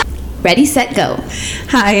Ready, set, go.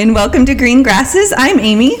 Hi, and welcome to Green Grasses. I'm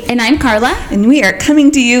Amy. And I'm Carla. And we are coming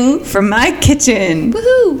to you from my kitchen.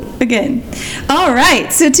 Woohoo! Again. All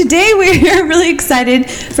right, so today we're really excited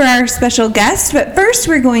for our special guest. But first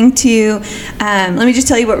we're going to, let me just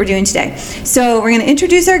tell you what we're doing today. So we're going to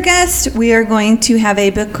introduce our guest. We are going to have a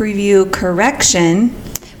book review correction.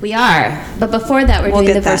 We are. But before that, we're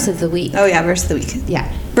doing the verse of the week. Oh, yeah, verse of the week.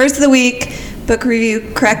 Yeah. Verse of the week. Book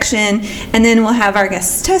review correction, and then we'll have our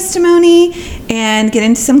guest's testimony and get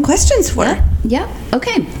into some questions for her. Yep.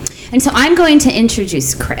 Okay. And so I'm going to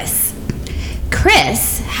introduce Chris.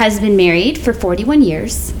 Chris has been married for 41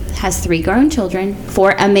 years, has 3 grown children,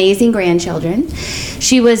 4 amazing grandchildren.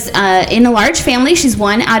 She was in a large family. She's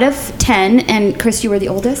 1 out of 10. And Chris, you were the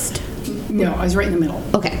oldest? No, I was right in the middle.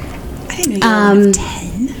 Okay. I didn't know you were 1 of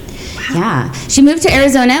 10. Wow. Yeah. She moved to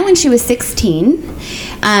Arizona when she was 16.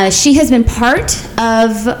 She has been part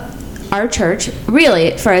of our church,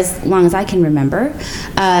 really, for as long as I can remember.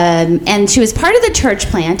 And she was part of the church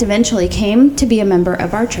plant, eventually came to be a member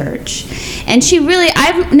of our church. And she really,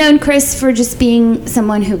 I've known Chris for just being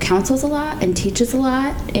someone who counsels a lot and teaches a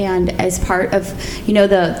lot, and as part of,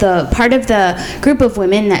 the part of the group of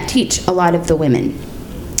women that teach a lot of the women.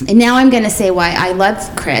 And now I'm going to say why I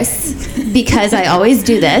love Chris, because I always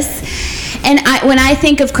do this. And when I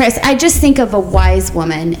think of Chris, I just think of a wise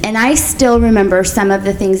woman. And I still remember some of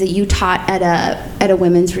the things that you taught at a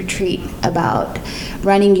women's retreat about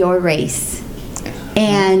running your race,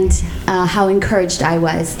 and how encouraged I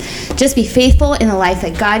was. Just be faithful in the life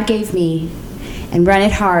that God gave me, and run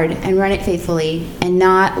it hard and run it faithfully, and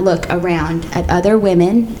not look around at other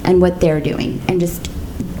women and what they're doing, and just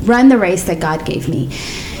run the race that God gave me.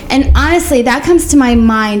 And honestly, that comes to my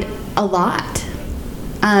mind a lot.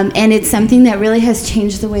 And it's something that really has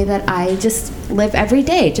changed the way that I just live every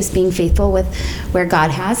day, just being faithful with where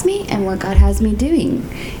God has me and what God has me doing.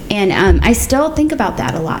 And I still think about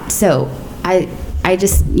that a lot. So I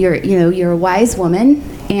just, you're a wise woman,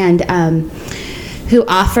 and who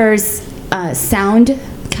offers sound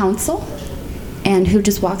counsel, and who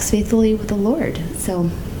just walks faithfully with the Lord. So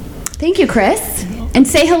thank you, Chris. And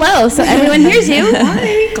say hello so everyone hears you.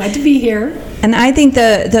 Hi, glad to be here. And I think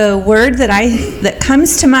the word that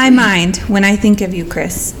comes to my mind when I think of you,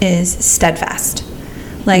 Chris, is steadfast.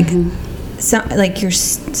 Like, like you're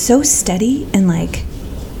so steady and like,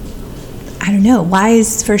 I don't know,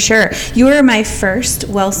 wise for sure. You were my first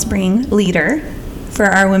Wellspring leader for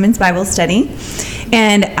our women's Bible study,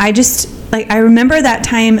 and I remember that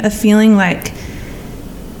time of feeling like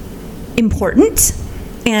important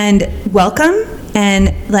and welcome,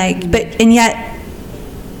 and yet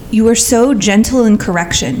you were so gentle in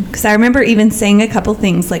correction. Because I remember even saying a couple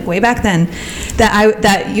things like way back then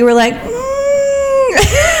that you were like,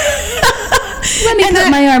 Let me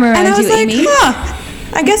put my arm around you, Amy. And I was like,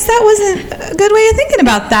 I guess that wasn't a good way of thinking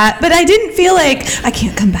about that. But I didn't feel like I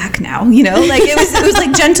can't come back now, like it was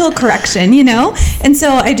like gentle correction, And so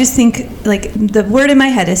I just think like the word in my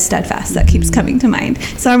head is steadfast. That keeps coming to mind.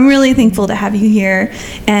 So I'm really thankful to have you here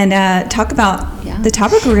and talk about the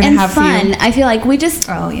topic we're going to have fun. for you. I feel like we just...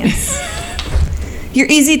 Oh, yes. You're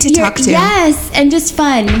easy to talk to. Yes, and just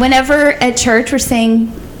fun. Whenever at church we're saying,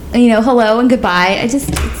 hello and goodbye,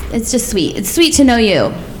 it's just sweet. It's sweet to know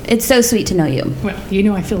you. It's so sweet to know you. Well,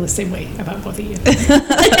 I feel the same way about both of you.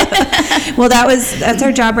 Well, that's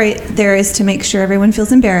our job right there, is to make sure everyone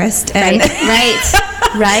feels embarrassed. And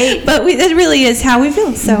Right. But it really is how we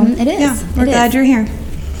feel. So it is. Yeah, we're glad you're here.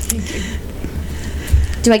 Thank you.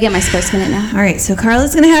 Do I get my sports minute now? All right, so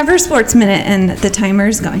Carla's going to have her sports minute, and the timer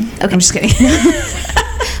is going. Okay. I'm just kidding.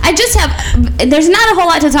 There's not a whole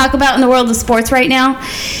lot to talk about in the world of sports right now.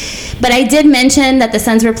 But I did mention that the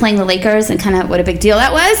Suns were playing the Lakers and kind of what a big deal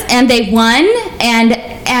that was. And they won.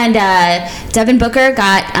 And Devin Booker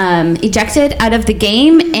got ejected out of the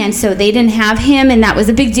game. And so they didn't have him. And that was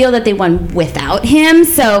a big deal that they won without him.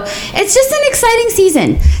 So it's just an exciting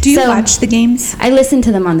season. Do you watch the games? I listen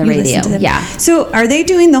to them on the radio. Listen to them? Yeah. So are they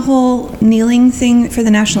doing the whole kneeling thing for the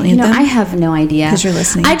national anthem? I have no idea. Because you're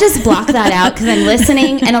listening. I just block that out because I'm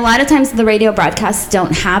listening. And a lot of times the radio broadcasts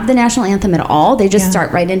don't have the national anthem at all. They just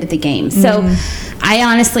start right into the game. So I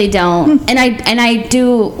honestly don't. And I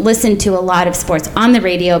do listen to a lot of sports on the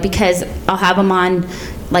radio because I'll have them on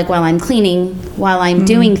like while I'm cleaning, while I'm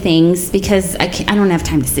doing things, because I don't have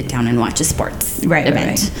time to sit down and watch a sports event.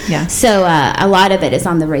 Right. Yeah. So a lot of it is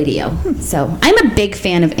on the radio. So I'm a big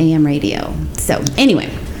fan of AM radio. So anyway.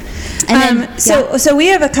 And then, so we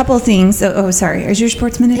have a couple things. Oh, sorry. Is your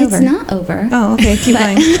sports minute over? It's not over. Oh, okay. Keep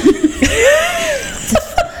going.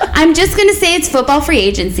 I'm just going to say it's football free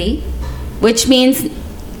agency, which means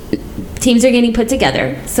teams are getting put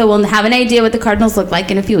together, so we'll have an idea what the Cardinals look like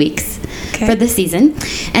in a few weeks for the season.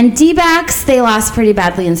 And D-backs, they lost pretty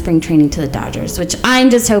badly in spring training to the Dodgers, which I'm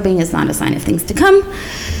just hoping is not a sign of things to come,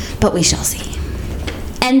 but we shall see.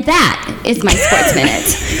 And that is my Sports Minute.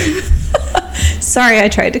 Sorry, I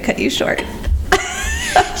tried to cut you short.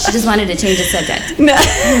 She just wanted to change the subject. No.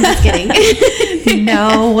 I'm just kidding.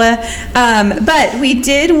 No. But we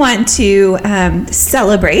did want to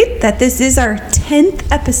celebrate that this is our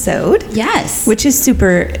 10th episode. Yes. Which is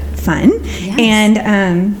super fun. Yes.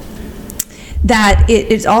 And that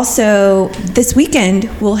it is also, this weekend,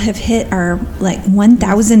 we'll have hit our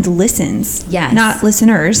 1,000 listens. Yes. Not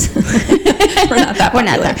listeners. We're not that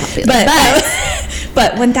popular.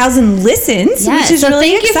 But 1,000 listens, yes. which is so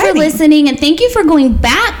really thank exciting. you for listening, and thank you for going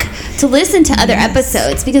back to listen to other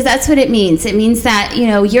episodes, because that's what it means. It means that,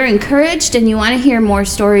 you're encouraged and you want to hear more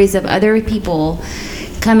stories of other people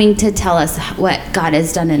coming to tell us what God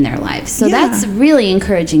has done in their lives. So that's really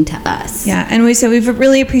encouraging to us. Yeah, and we've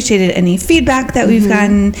really appreciated any feedback that we've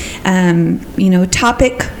gotten,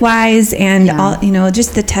 topic-wise, and all,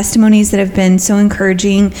 just the testimonies that have been so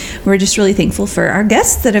encouraging. We're just really thankful for our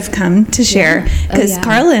guests that have come to share, because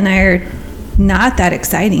Carla and I are not that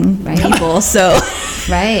exciting people. So,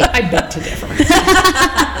 right, I beg to differ.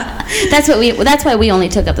 That's why we only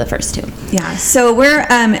took up the first two. Yeah. So we're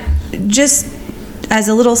just. As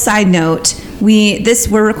a little side note,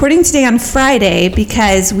 we're recording today on Friday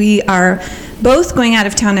because we are both going out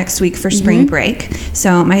of town next week for spring break.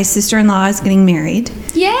 So my sister-in-law is getting married.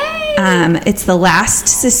 Yay! It's the last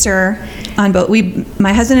sister on both.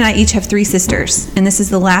 My husband and I each have 3 sisters, and this is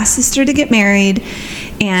the last sister to get married,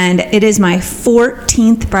 and it is my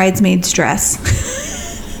 14th bridesmaid's dress.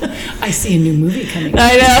 I see a new movie coming.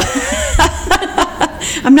 I know.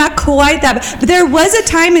 I'm not quite that, but there was a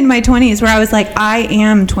time in my 20s where I was like, I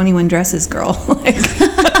am 21 dresses girl.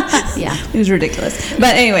 Yeah. It was ridiculous.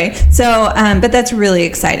 But anyway, so, but that's really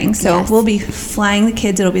exciting. So we'll be flying the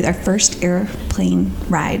kids. It'll be their first airplane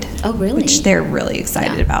ride. Oh, really? Which they're really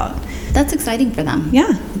excited about. That's exciting for them.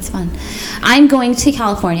 Yeah. It's fun. I'm going to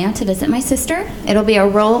California to visit my sister. It'll be a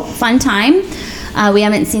real fun time. We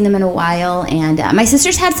haven't seen them in a while, and my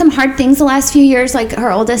sister's had some hard things the last few years. Like,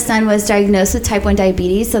 her oldest son was diagnosed with type 1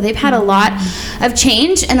 diabetes, so they've had a lot of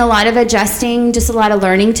change and a lot of adjusting, just a lot of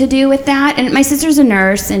learning to do with that. And my sister's a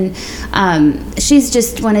nurse, and she's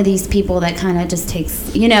just one of these people that kind of just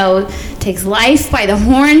takes life by the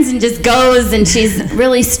horns and just goes, and she's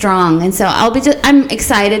really strong. And so I'm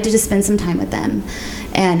excited to just spend some time with them,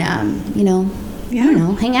 and I don't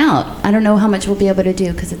know, hang out. I don't know how much we'll be able to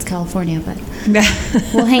do because it's California, but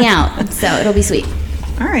we'll hang out. So it'll be sweet.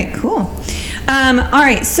 All right, cool. All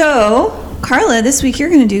right, so Carla, this week you're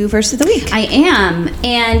going to do Verse of the Week. I am.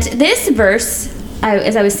 And this verse,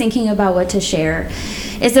 as I was thinking about what to share,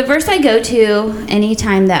 is a verse I go to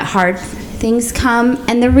anytime that hard things come.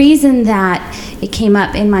 And the reason that it came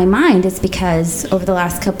up in my mind is because over the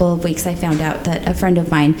last couple of weeks I found out that a friend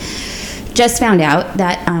of mine just found out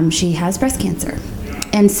that she has breast cancer.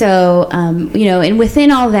 And so, and within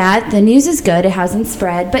all that, the news is good. It hasn't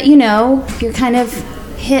spread. But, you're kind of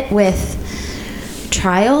hit with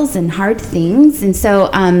trials and hard things. And so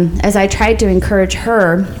as I tried to encourage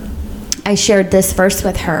her, I shared this verse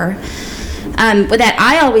with her that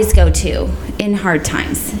I always go to in hard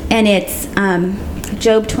times. And it's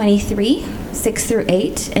Job 23, 6 through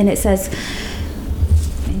 8. And it says...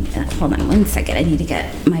 hold on one second. I need to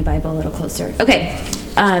get my Bible a little closer. Okay.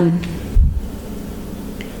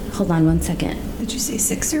 Hold on one second. Did you say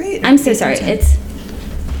 6 or 8? I'm so sorry. It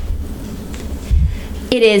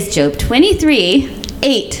is Job 23,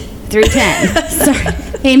 8 through 10. Sorry.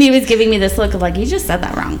 Amy was giving me this look of like, you just said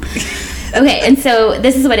that wrong. Okay, and so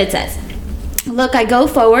this is what it says. Look, I go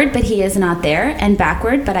forward, but he is not there, and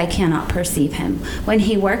backward, but I cannot perceive him. When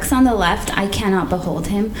he works on the left, I cannot behold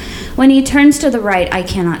him. When he turns to the right, I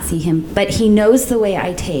cannot see him. But he knows the way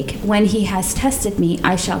I take. When he has tested me,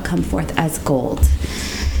 I shall come forth as gold.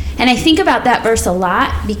 And I think about that verse a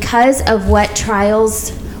lot because of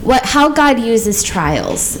how God uses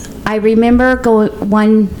trials. I remember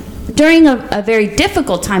during a very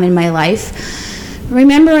difficult time in my life,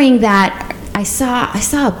 remembering that I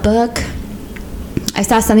saw a book. I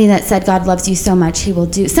saw something that said, God loves you so much, he will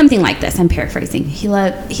do something like this. I'm paraphrasing. He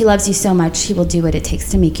loves you so much, he will do what it takes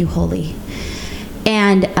to make you holy.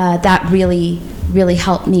 And that really, really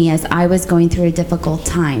helped me as I was going through a difficult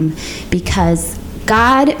time, because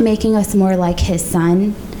God making us more like his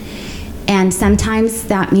son, and sometimes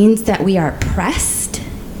that means that we are pressed.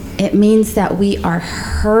 It means that we are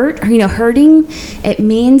hurting. It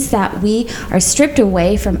means that we are stripped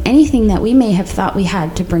away from anything that we may have thought we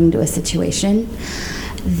had to bring to a situation.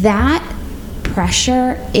 That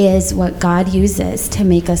pressure is what God uses to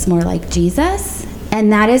make us more like Jesus.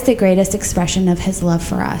 And that is the greatest expression of his love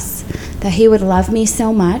for us. That he would love me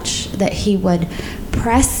so much that he would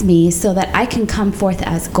press me so that I can come forth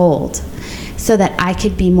as gold, so that I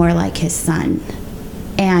could be more like his son.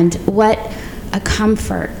 And what a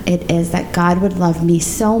comfort it is that God would love me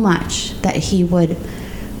so much that he would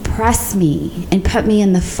press me and put me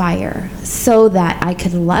in the fire so that I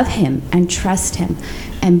could love him and trust him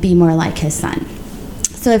and be more like his son.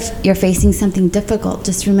 So if you're facing something difficult,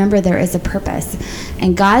 just remember there is a purpose.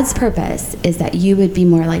 And God's purpose is that you would be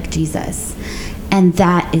more like Jesus. And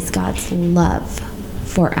that is God's love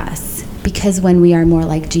for us. Because when we are more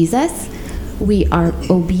like Jesus, we are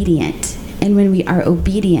obedient. And when we are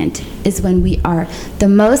obedient is when we are the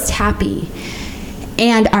most happy.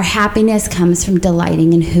 And our happiness comes from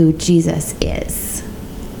delighting in who Jesus is.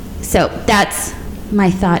 So that's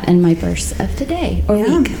my thought and my verse of today or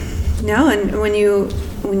week. No, and when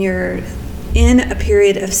you're in a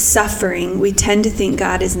period of suffering, we tend to think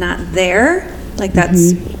God is not there. Like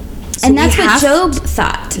that's so and that's what Job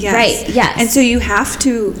thought. Yes. Right. Yes. And so you have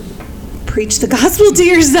to preach the gospel to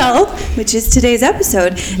yourself, which is today's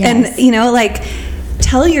episode. Yes. And like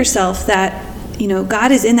tell yourself that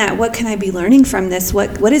God is in that. What can I be learning from this?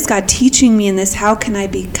 What is God teaching me in this? How can I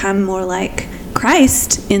become more like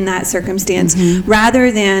Christ in that circumstance rather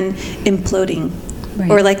than imploding? Right.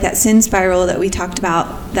 Or like that sin spiral that we talked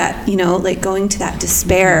about, that, like going to that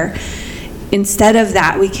despair. Instead of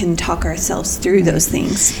that, we can talk ourselves through those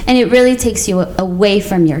things. And it really takes you away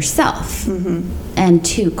from yourself and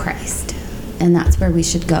to Christ. And that's where we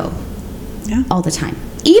should go all the time.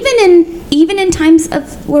 Even in times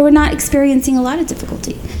of where we're not experiencing a lot of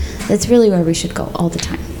difficulty. That's really where we should go all the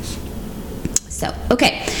time. So,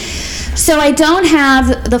 okay. So I don't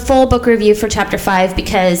have the full book review for chapter 5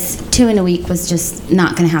 because 2 in a week was just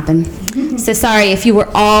not going to happen. So sorry if you were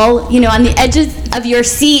all, on the edges of your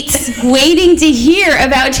seats waiting to hear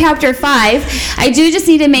about chapter 5. I do just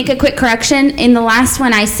need to make a quick correction. In the last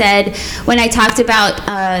one I said, when I talked about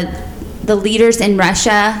the leaders in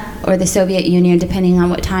Russia or the Soviet Union, depending on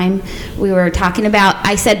what time we were talking about,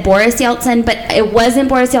 I said Boris Yeltsin, but it wasn't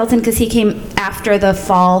Boris Yeltsin because he came after the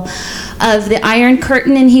fall of the Iron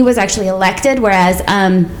Curtain and he was actually elected, whereas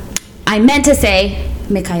I meant to say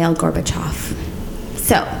Mikhail Gorbachev.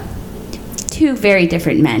 So, 2 very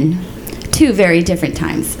different men, 2 very different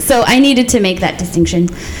times. So I needed to make that distinction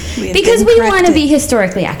because we want to be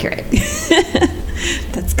historically accurate.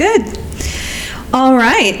 That's good. All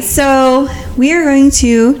right, so we are going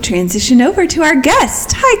to transition over to our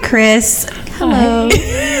guest. Hi, Chris. Hello.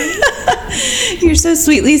 You're so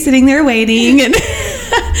sweetly sitting there waiting,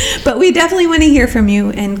 but we definitely want to hear from you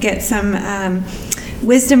and get some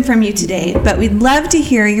wisdom from you today. But we'd love to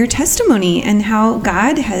hear your testimony and how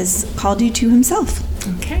God has called you to himself.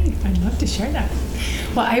 Okay, I'd love to share that.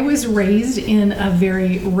 Well, I was raised in a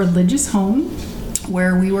very religious home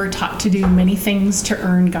where we were taught to do many things to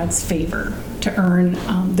earn God's favor, to earn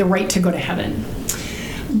the right to go to heaven.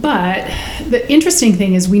 But the interesting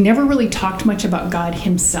thing is we never really talked much about God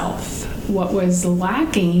himself. What was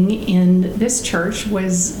lacking in this church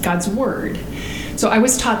was God's word. So I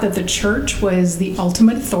was taught that the church was the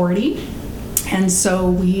ultimate authority, and so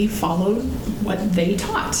we followed what they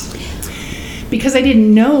taught. Because I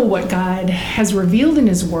didn't know what God has revealed in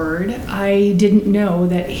his word, I didn't know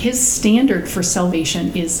that his standard for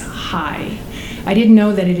salvation is high. I didn't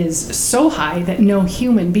know that it is so high that no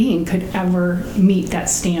human being could ever meet that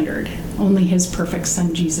standard. Only his perfect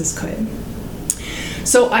son, Jesus, could.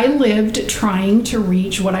 So I lived trying to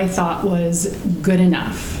reach what I thought was good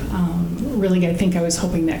enough. Really, I think I was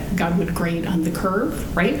hoping that God would grade on the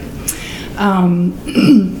curve, right?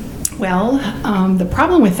 The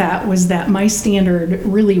problem with that was that my standard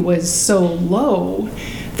really was so low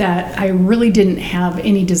that I really didn't have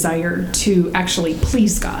any desire to actually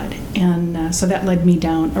please God. And so that led me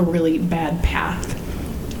down a really bad path.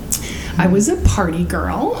 I was a party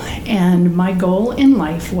girl, and my goal in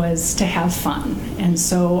life was to have fun. And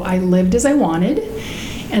so I lived as I wanted.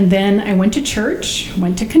 And then I went to church,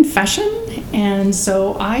 went to confession, and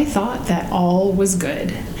so I thought that all was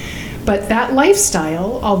good. But that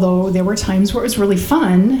lifestyle, although there were times where it was really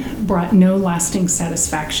fun, brought no lasting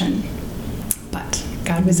satisfaction. But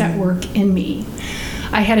God was at work in me.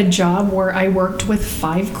 I had a job where I worked with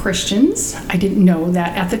 5 Christians. I didn't know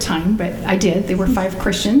that at the time, but I did. They were 5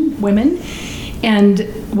 Christian women. And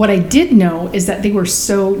what I did know is that they were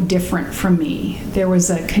so different from me. There was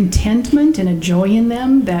a contentment and a joy in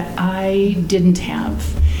them that I didn't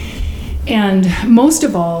have. And most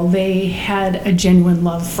of all, they had a genuine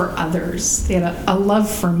love for others. They had a love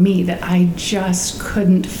for me that I just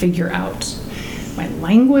couldn't figure out. my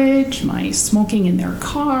language, my smoking in their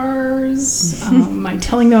cars, my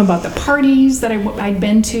telling them about the parties that I'd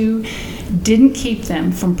been to, didn't keep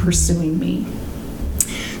them from pursuing me.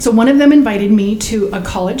 So one of them invited me to a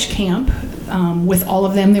college camp with all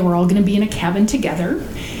of them. They were all going to be in a cabin together.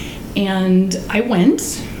 And I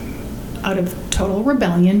went out of total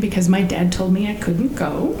rebellion because my dad told me I couldn't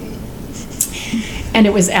go. And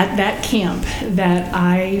it was at that camp that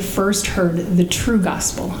I first heard the true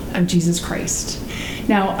gospel of Jesus Christ.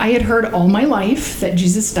 Now, I had heard all my life that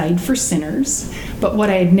Jesus died for sinners, but what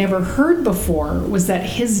I had never heard before was that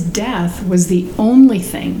his death was the only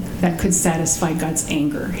thing that could satisfy God's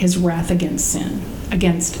anger, his wrath against sin,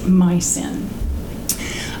 against my sin.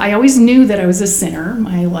 I always knew that I was a sinner.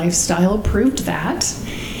 My lifestyle proved that.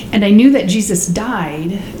 And I knew that Jesus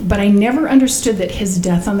died, but I never understood that his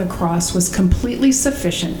death on the cross was completely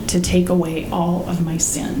sufficient to take away all of my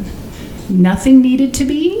sin. Nothing needed to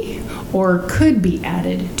be or could be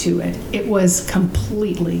added to it. It was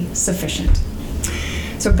completely sufficient.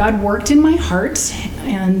 So God worked in my heart,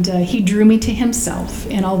 and he drew me to himself.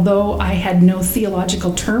 And although I had no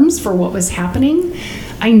theological terms for what was happening,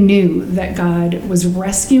 I knew that God was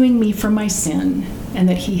rescuing me from my sin and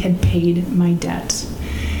that he had paid my debt.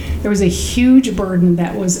 There was a huge burden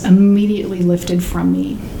that was immediately lifted from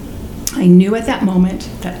me. I knew at that moment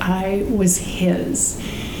that I was his.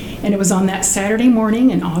 And it was on that Saturday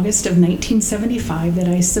morning in August of 1975 that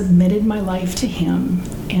I submitted my life to him,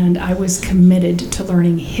 and I was committed to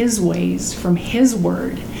learning his ways from his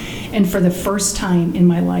word. And for the first time in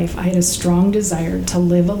my life, I had a strong desire to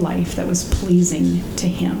live a life that was pleasing to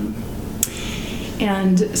him.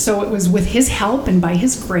 And so it was with his help and by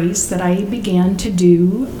his grace that I began to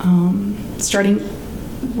do, starting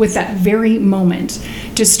with that very moment,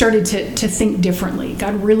 just started to think differently.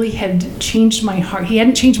 God really had changed my heart. He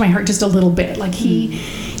hadn't changed my heart just a little bit. Like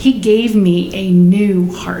he gave me a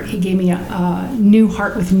new heart. He gave me a new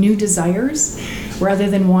heart with new desires. Rather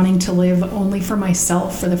than wanting to live only for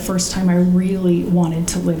myself, for the first time I really wanted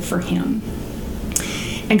to live for him.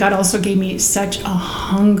 And God also gave me such a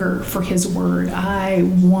hunger for his word. I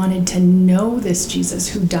wanted to know this Jesus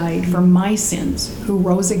who died for my sins, who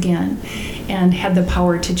rose again, and had the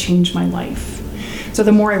power to change my life. So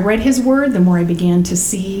the more I read his word, the more I began to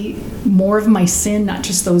see more of my sin, not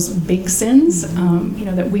just those big sins,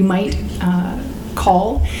 that we might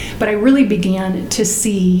call, but I really began to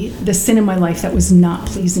see the sin in my life that was not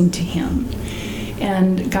pleasing to him.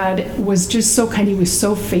 And God was just so kind. He was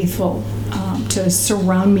so faithful to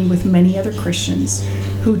surround me with many other Christians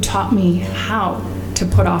who taught me how to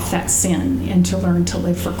put off that sin and to learn to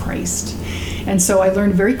live for Christ. And so I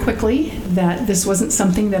learned very quickly that this wasn't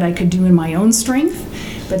something that I could do in my own strength,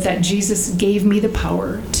 but that Jesus gave me the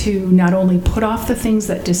power to not only put off the things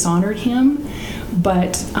that dishonored him,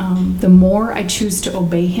 but the more I choose to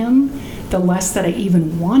obey him, the less that I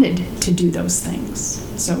even wanted to do those things.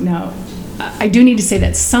 So now, I do need to say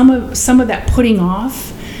that some of that putting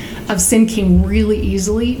off of sin came really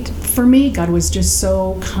easily for me. God was just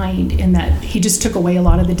so kind in that he just took away a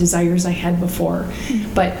lot of the desires I had before.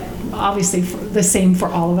 But obviously the same for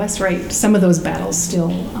all of us, right? Some of those battles still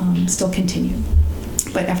continue.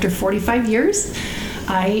 But after 45 years,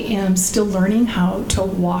 I am still learning how to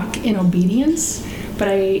walk in obedience. But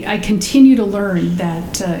I continue to learn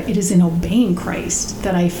that it is in obeying Christ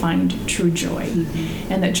that I find true joy,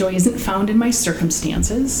 and that joy isn't found in my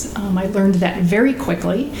circumstances. I learned that very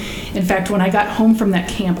quickly. In fact, when I got home from that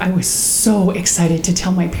camp, I was so excited to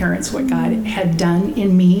tell my parents what God had done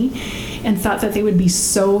in me, and thought that they would be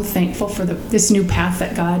so thankful for this new path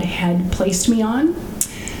that God had placed me on.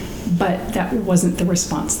 But that wasn't the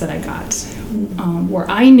response that I got. Where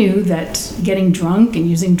I knew that getting drunk and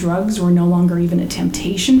using drugs were no longer even a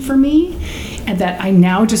temptation for me, and that I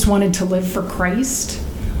now just wanted to live for Christ,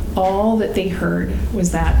 all that they heard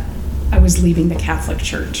was that I was leaving the Catholic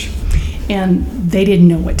Church. And they didn't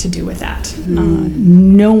know what to do with that.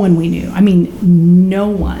 No one we knew, no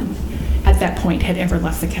one at that point had ever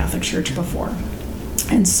left the Catholic Church before.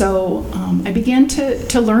 And so I began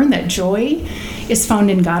to learn that joy is found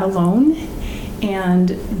in God alone, and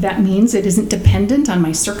that means it isn't dependent on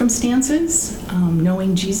my circumstances.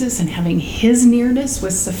 Knowing Jesus and having his nearness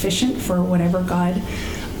was sufficient for whatever God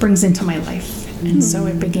brings into my life. And so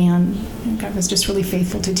it began, God was just really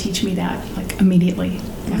faithful to teach me that, like, immediately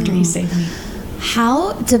after he saved me.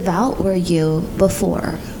 How devout were you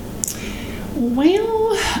before?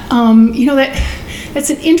 Well, that's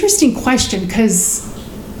an interesting question, because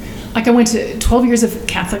I went to 12 years of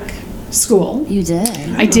Catholic school. You did?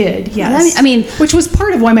 I did, yes. Which was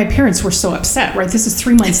part of why my parents were so upset, right? This is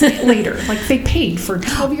 3 months later. Like, they paid for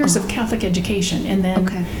 12 years of Catholic education, and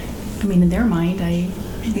then I mean, in their mind,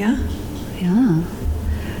 Yeah. Yeah.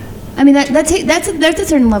 I mean, that's a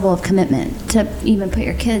certain level of commitment to even put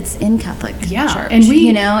your kids in Catholic church. And we,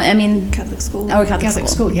 you know, I mean, Catholic school. or Catholic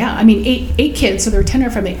school. yeah. I mean, eight kids, so there were 10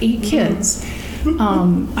 of them, 8 kids.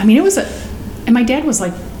 I mean, and my dad was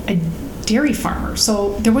like a dairy farmer,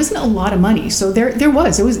 so there wasn't a lot of money. So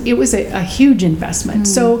it was a huge investment.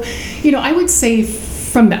 So, you know, I would say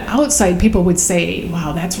from the outside, people would say,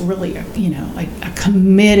 wow, that's really a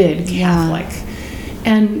committed Catholic.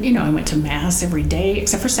 And, you know, I went to Mass every day,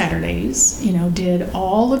 except for Saturdays, you know, did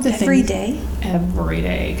all of the things. Every day? Every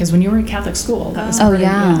day. Because when you were in Catholic school, that was Oh, part of it,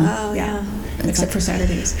 yeah. Oh, yeah. Except for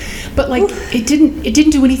Saturdays. But, like, it didn't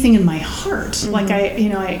do anything in my heart. Like,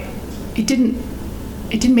 it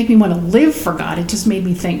didn't make me want to live for God. It just made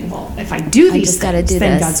me think, well, if I do these just gotta things, do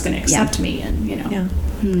then this. God's going to accept me. And, you know. Yeah.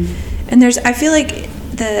 And I feel like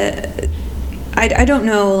I don't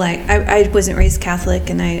know, like, I wasn't raised Catholic,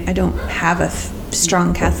 and I don't have a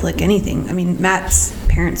strong Catholic anything. I mean, Matt's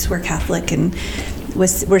parents were Catholic and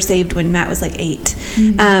were saved when Matt was like 8.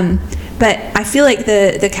 But I feel like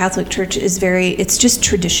the Catholic Church is it's just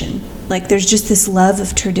tradition. Like, there's just this love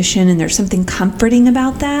of tradition, and there's something comforting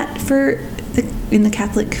about that in the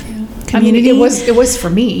Catholic community. I mean, it was for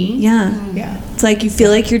me. Yeah. Yeah. It's like you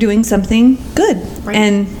feel like you're doing something good, Right.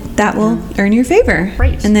 and that will earn your favor.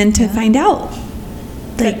 Right. And then to find out,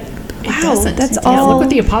 like, It wow, doesn't. that's Yeah, all. look what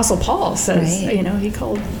the Apostle Paul says. Right. You know, he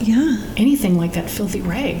called Yeah, anything like that filthy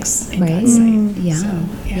rags in Right. God's sight. Yeah. So,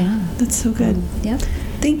 Yeah. that's so good. Yep.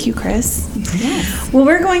 Thank you, Chris. Yes. Well,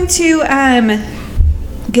 we're going to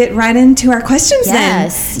get right into our questions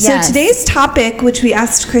Yes, then. yes. So today's topic, which we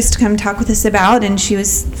asked Chris to come talk with us about, and she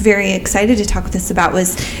was very excited to talk with us about,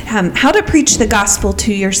 was how to preach the gospel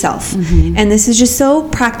to yourself. And this is just so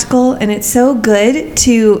practical, and it's so good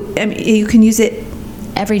you can use it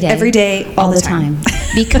Every day. all the time.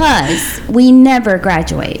 Because we never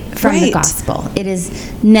graduate from the Right. gospel. It is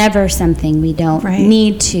never something we don't Right.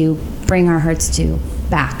 need to bring our hearts to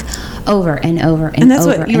back over and over and, And that's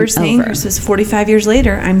over what you were and saying, over. Chris, was 45 years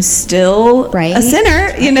later, I'm still Right. a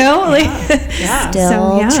sinner, you know? Like, Yeah. Still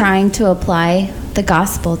So, yeah. trying to apply the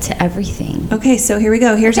gospel to everything. Okay, so here we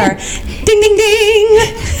go. Here's Okay. our ding, ding, ding.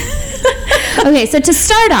 Okay, so to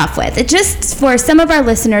start off with, just for some of our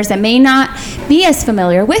listeners that may not be as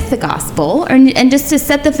familiar with the gospel, and just to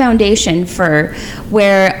set the foundation for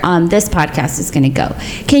where this podcast is going to go,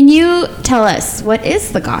 can you tell us what is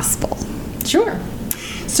the gospel? Sure.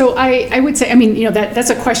 So I would say, I mean, you know, that's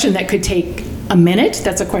a question that could take a minute.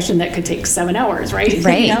 That's a question that could take 7 hours, right?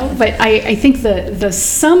 Right. You know? But I think the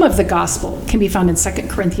sum of the gospel can be found in 2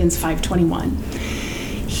 Corinthians 5:21.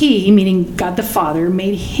 He, meaning God the Father,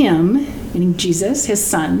 made him, meaning Jesus, his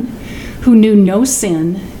son, who knew no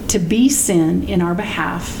sin, to be sin in our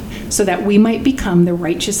behalf, so that we might become the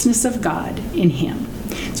righteousness of God in him.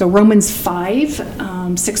 So Romans 5,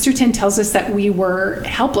 6 through 10 tells us that we were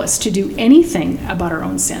helpless to do anything about our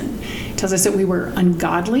own sin. It tells us that we were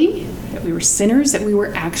ungodly, that we were sinners, that we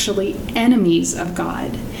were actually enemies of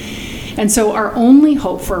God. And so our only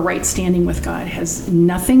hope for a right standing with God has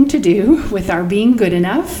nothing to do with our being good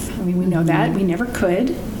enough. I mean, we know that. We never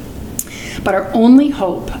could. But our only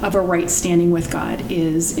hope of a right standing with God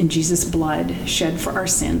is in Jesus' blood shed for our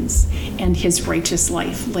sins and his righteous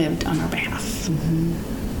life lived on our behalf.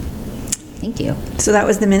 Thank you. So that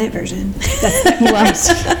was the minute version. Well,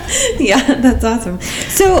 Yeah, that's awesome.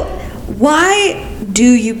 So why do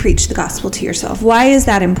you preach the gospel to yourself? Why is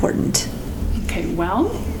that important? Okay,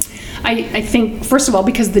 well, I think, first of all,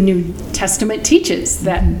 because the New Testament teaches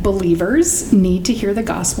that believers need to hear the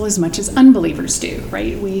gospel as much as unbelievers do,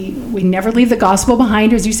 right? We never leave the gospel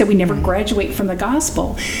behind, or as you said, we never graduate from the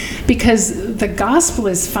gospel, because the gospel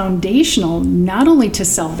is foundational not only to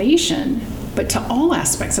salvation, but to all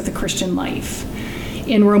aspects of the Christian life.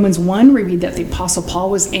 In Romans 1, we read that the Apostle Paul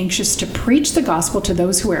was anxious to preach the gospel to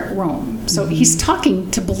those who are at Rome. So he's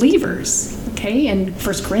talking to believers, okay? In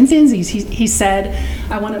 1 Corinthians, he said,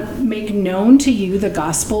 I want to make known to you the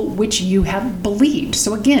gospel which you have believed.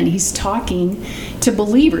 So again, he's talking to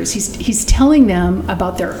believers. He's telling them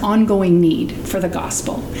about their ongoing need for the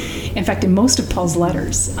gospel. In fact, in most of Paul's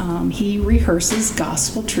letters, he rehearses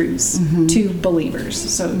gospel truths to believers.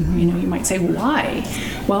 So, you know, you might say, why?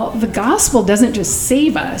 Well, the gospel doesn't just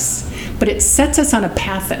save us, but it sets us on a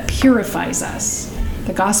path that purifies us.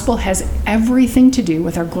 The gospel has everything to do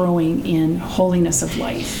with our growing in holiness of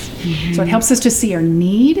life. So it helps us to see our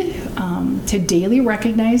need, to daily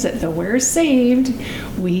recognize that though we're saved,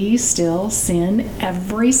 we still sin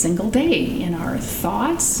every single day in our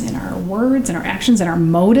thoughts, in our words, in our actions, in our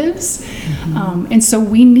motives. And so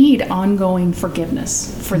we need ongoing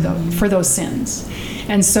forgiveness for those sins.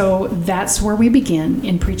 And so that's where we begin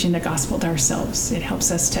in preaching the gospel to ourselves. It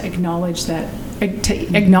helps us to acknowledge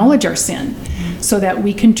our sin, so that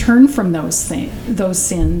we can turn from those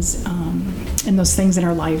sins and those things in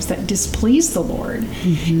our lives that displease the Lord.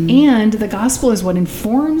 And the gospel is what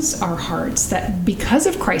informs our hearts that because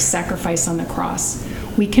of Christ's sacrifice on the cross,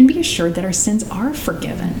 we can be assured that our sins are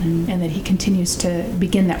forgiven and that he continues to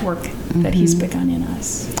begin that work that he's begun in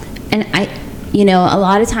us. And a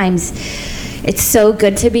lot of times it's so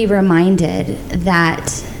good to be reminded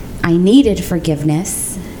that I needed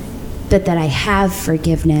forgiveness, but that I have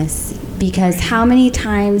forgiveness, because how many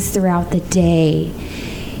times throughout the day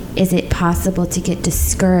is it possible to get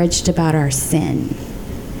discouraged about our sin?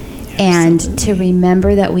 And to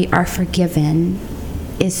remember that we are forgiven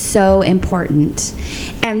is so important.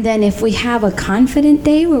 And then if we have a confident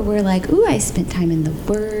day where we're like, ooh, I spent time in the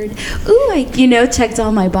Word, ooh, I checked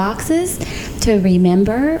all my boxes, to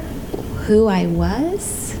remember who I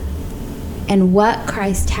was and what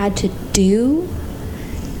Christ had to do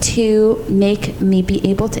to make me be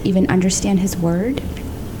able to even understand his Word.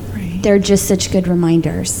 Right. They're just such good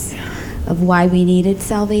reminders of why we needed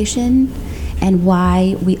salvation, and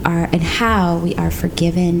why we are, and how we are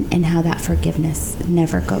forgiven, and how that forgiveness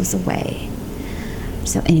never goes away.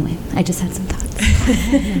 So anyway, I just had some thoughts.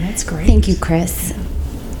 Yeah, that's great. Thank you, Chris.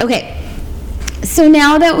 Okay, so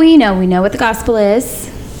now that we know what the gospel is,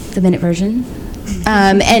 the minute version,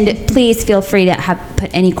 and please feel free to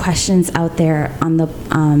put any questions out there on the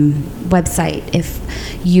website. If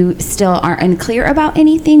you still are unclear about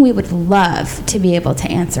anything, we would love to be able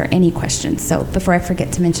to answer any questions. So before I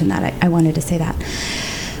forget to mention that, I wanted to say that.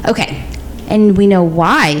 Okay, and we know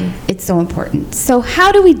why it's so important. So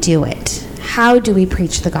how do we do it? How do we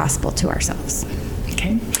preach the gospel to ourselves?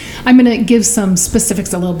 Okay. I'm going to give some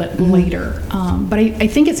specifics a little bit later, but I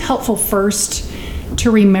think it's helpful first to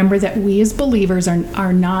remember that we as believers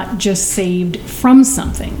are not just saved from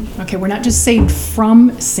something. Okay, we're not just saved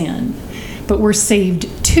from sin, but we're saved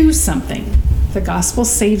to something. The gospel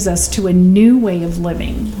saves us to a new way of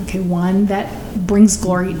living, okay, one that brings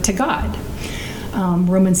glory to God.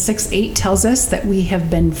 Romans 6:8 tells us that we have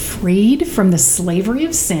been freed from the slavery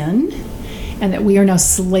of sin, and that we are now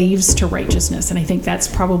slaves to righteousness. And I think that's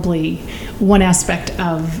probably one aspect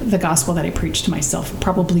of the gospel that I preach to myself,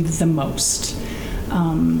 probably the most.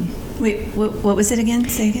 Wait, what was it again?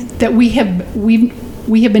 Say again. That we have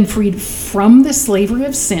been freed from the slavery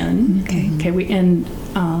of sin. Okay.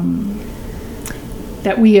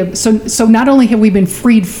 That we have. So not only have we been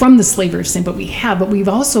freed from the slavery of sin, but we've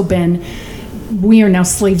also been. We are now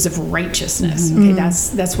slaves of righteousness. Okay,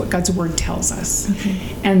 that's what God's word tells us. Okay.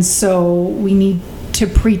 And so we need to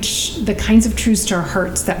preach the kinds of truths to our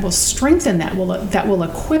hearts that will strengthen that will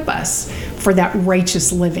equip us for that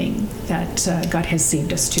righteous living that God has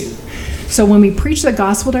saved us to. So when we preach the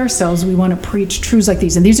gospel to ourselves, we want to preach truths like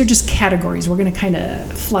these, and these are just categories. We're going to kind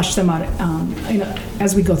of flush them out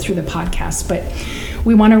as we go through the podcast. But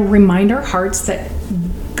we want to remind our hearts that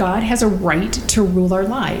God has a right to rule our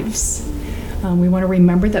lives. We want to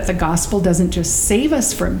remember that the gospel doesn't just save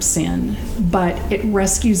us from sin, but it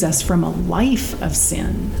rescues us from a life of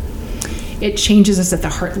sin. It changes us at the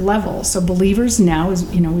heart level. So believers now, as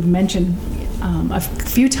we've mentioned a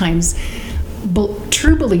few times,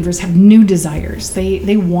 true believers have new desires.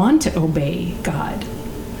 They want to obey God.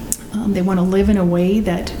 They want to live in a way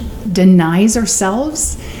that denies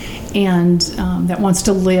ourselves and that wants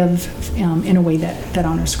to live in a way that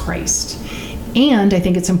honors Christ. And I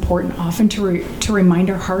think it's important often to remind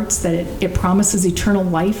our hearts that it promises eternal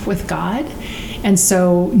life with God. And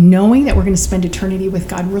so knowing that we're going to spend eternity with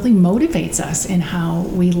God really motivates us in how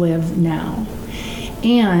we live now.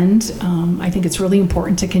 And I think it's really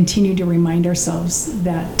important to continue to remind ourselves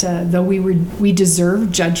that though we deserve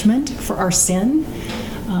judgment for our sin,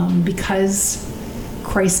 because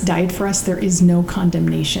Christ died for us, there is no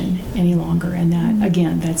condemnation any longer. And that,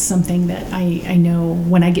 again, that's something that I know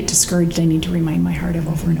when I get discouraged, I need to remind my heart of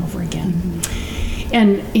over and over again. Mm-hmm.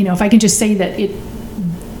 And, if I can just say that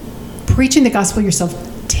preaching the gospel yourself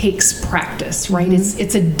takes practice, right? Mm-hmm.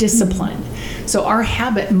 It's a discipline. Mm-hmm. So our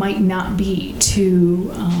habit might not be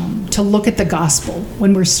to look at the gospel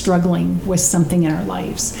when we're struggling with something in our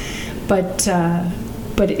lives, but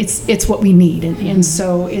it's what we need, and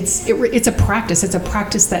so it's a practice. It's a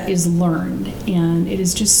practice that is learned, and it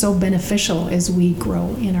is just so beneficial as we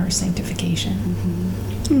grow in our sanctification.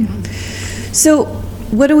 Mm-hmm. Yeah. So,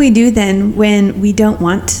 what do we do then when we don't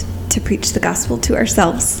want to preach the gospel to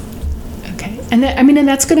ourselves? Okay, and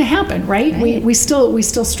that's going to happen, right? We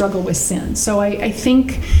still struggle with sin. So I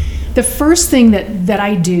think The first thing that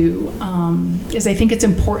I do is I think it's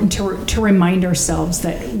important to remind ourselves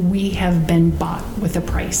that we have been bought with a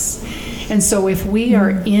price. And so if we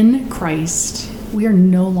are in Christ, we are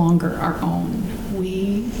no longer our own.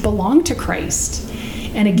 We belong to Christ.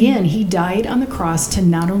 And again, he died on the cross to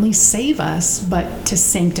not only save us, but to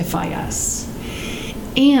sanctify us.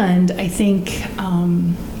 And I think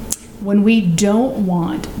when we don't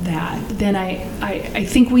want that, then I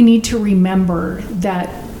think we need to remember that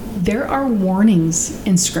there are warnings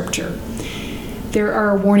in Scripture. There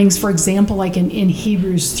are warnings, for example, like in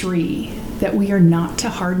Hebrews 3, that we are not to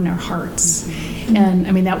harden our hearts. Mm-hmm. And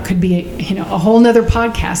I mean, that could be a whole nother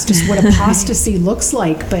podcast, just what apostasy looks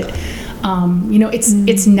like. But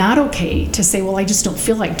it's not okay to say, well, I just don't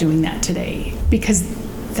feel like doing that today, because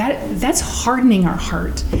that's hardening our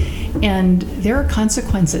heart. And there are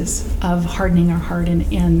consequences of hardening our heart,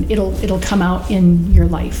 and it'll come out in your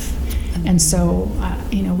life. And so,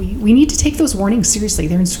 we need to take those warnings seriously.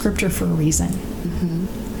 They're in Scripture for a reason.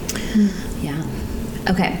 Mm-hmm. Yeah.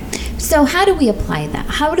 Okay. So how do we apply that?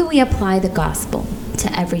 How do we apply the gospel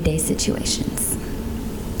to everyday situations?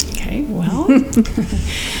 Okay, well,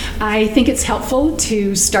 I think it's helpful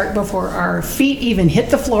to start before our feet even hit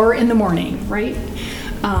the floor in the morning, right?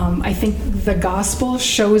 I think the gospel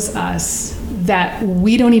shows us that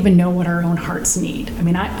we don't even know what our own hearts need. I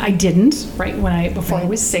mean, I didn't, right, before I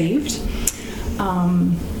was saved.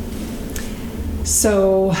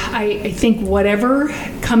 So I think whatever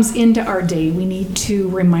comes into our day, we need to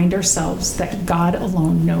remind ourselves that God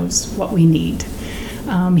alone knows what we need.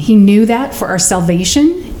 He knew that for our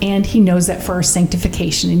salvation, and he knows that for our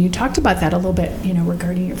sanctification. And you talked about that a little bit,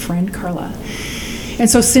 regarding your friend Carla. And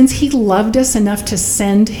so since he loved us enough to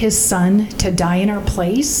send his son to die in our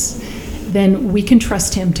place, then we can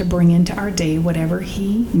trust him to bring into our day whatever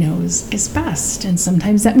he knows is best. And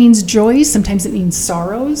sometimes that means joy, sometimes it means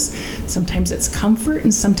sorrows, sometimes it's comfort,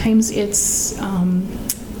 and sometimes it's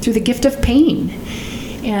through the gift of pain.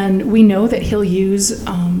 And we know that he'll use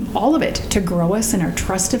all of it to grow us in our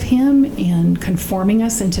trust of him and conforming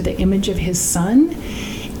us into the image of his son.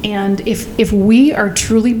 And if we are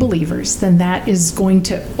truly believers, then that is going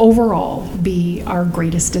to overall be our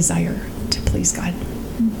greatest desire, to please God.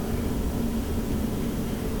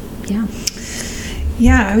 Yeah.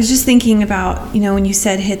 Yeah, I was just thinking about, when you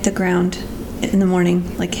said hit the ground in the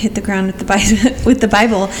morning, like hit the ground with the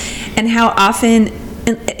Bible, and how often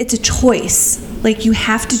it's a choice. Like, you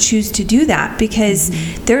have to choose to do that, because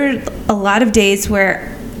there are a lot of days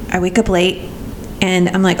where I wake up late and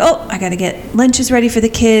I'm like, oh, I got to get lunches ready for the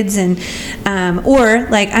kids, and or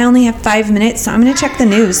like I only have 5 minutes, so I'm going to check the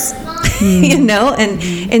news, and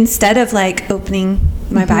instead of like opening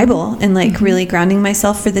my Bible and like really grounding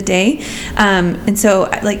myself for the day. And so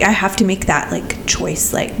like I have to make that like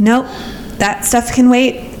choice, like, nope, that stuff can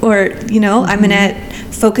wait, or, I'm going to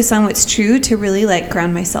focus on what's true to really like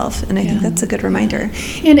ground myself. And I think that's a good reminder.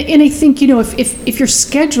 And I think, if your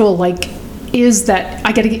schedule like is that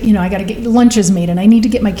I got to get lunches made and I need to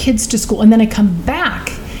get my kids to school and then I come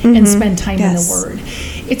back and spend time in the Word.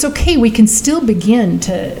 It's okay. We can still begin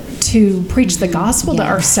to preach the gospel to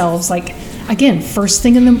ourselves, like, again, first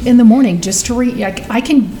thing in the morning, just to I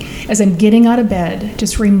can, as I'm getting out of bed,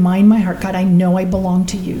 just remind my heart, God, I know I belong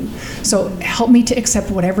to you. So help me to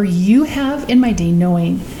accept whatever you have in my day,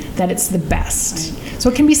 knowing that it's the best. Right. So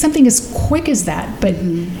it can be something as quick as that, but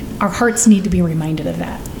our hearts need to be reminded of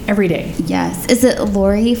that every day. Yes. Is it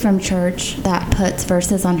Lori from church that puts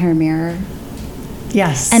verses on her mirror?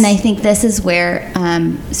 Yes. And I think this is where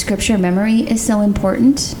scripture memory is so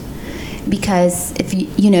important. Because if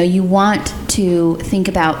you want to think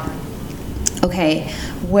about, okay,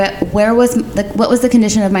 what was the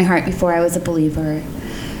condition of my heart before I was a believer?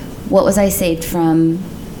 What was I saved from?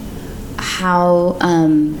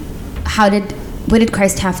 What did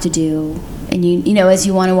Christ have to do? And as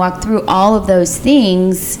you want to walk through all of those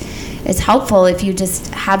things, it's helpful if you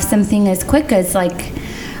just have something as quick as, like,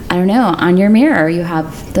 I don't know, on your mirror you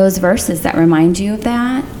have those verses that remind you of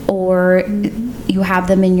that, or you have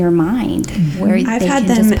them in your mind where I've had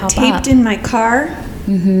them taped in my car.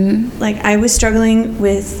 Like, I was struggling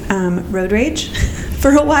with road rage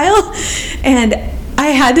for a while, and I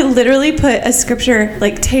had to literally put a scripture,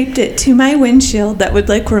 like, taped it to my windshield that would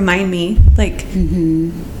like remind me, like,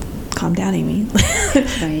 calm down, Amy.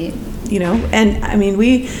 Right. And I mean,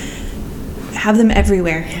 we have them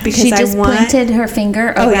everywhere, because she just pointed her finger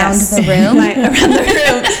around the room. Around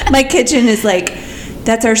the room. My kitchen is like,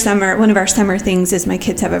 that's one of our summer things is my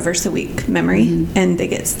kids have a verse a week memory, and they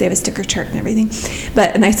have a sticker chart and everything,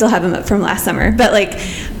 and I still have them up from last summer, but like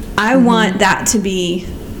I want that to be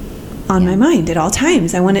on my mind at all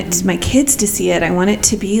times. I want it my kids to see it. I want it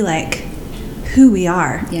to be like who we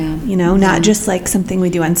are. Yeah. You know, not just like something we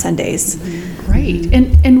do on Sundays. Right.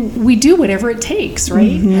 And we do whatever it takes,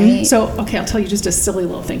 right? Right. So, okay, I'll tell you just a silly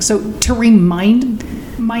little thing. So to remind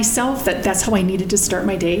myself that that's how I needed to start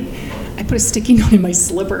my day, I put a sticky note in my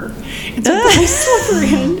slipper. And so I put my slipper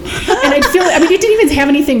in, and I'd feel it. I mean, it didn't even have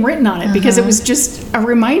anything written on it because it was just a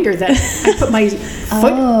reminder that I put my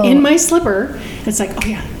foot in my slipper. It's like, oh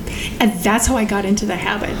yeah. And that's how I got into the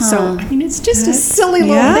habit. So, I mean, it's just a silly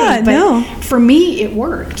little thing. But for me, it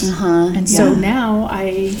worked. And so now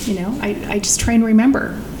I just try and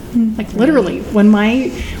remember. Like literally, when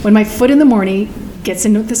my foot in the morning gets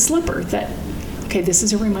into the slipper, that, okay, this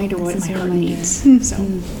is a reminder what my heart needs. So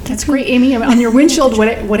that's great, Amy. On your windshield,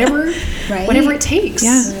 whatever it takes.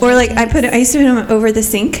 Yeah. Or like I used to put them over the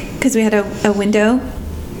sink because we had a window.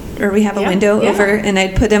 Or we have a window over, and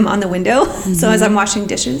I'd put them on the window. So as I'm washing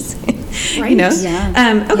dishes, right. you know.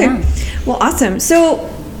 Yeah. Okay. Yeah. Well, awesome.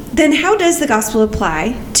 So then, how does the gospel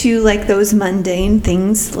apply to like those mundane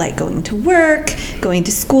things, like going to work, going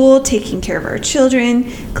to school, taking care of our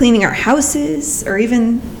children, cleaning our houses, or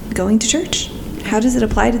even going to church? How does it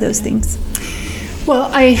apply to those things?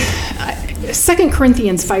 Well, 2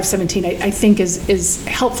 Corinthians 5:17, I think is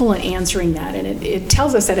helpful in answering that, and it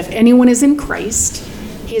tells us that if anyone is in Christ,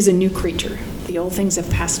 he is a new creature. The old things have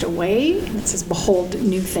passed away, and it says, behold,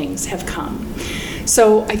 new things have come.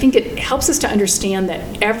 So I think it helps us to understand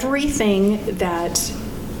that everything that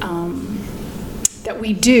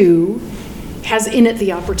we do has in it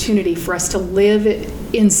the opportunity for us to live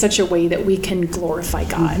in such a way that we can glorify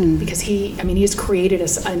God, because He has created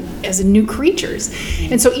us as new creatures.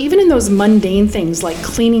 And so even in those mundane things like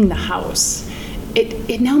cleaning the house,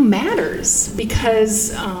 it now matters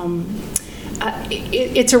because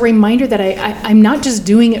it's a reminder that I'm not just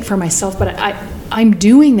doing it for myself, but I'm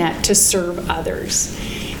doing that to serve others.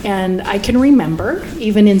 And I can remember,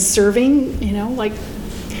 even in serving,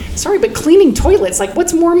 but cleaning toilets, like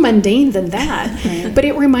what's more mundane than that? Right. But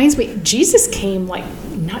it reminds me, Jesus came like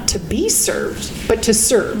not to be served, but to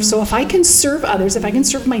serve. So if I can serve others, if I can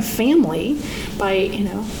serve my family by,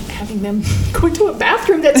 having them go to a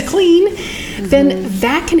bathroom that's clean, then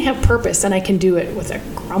that can have purpose, and I can do it with a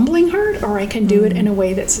grumbling heart, or I can do it in a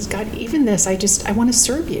way that says, God, even this, I want to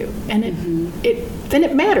serve you, and then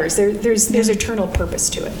it matters. There's eternal purpose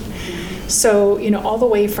to it. So all the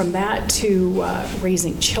way from that to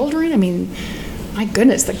raising children. I mean, my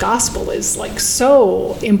goodness, the gospel is like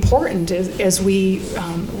so important as we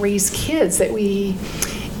raise kids, that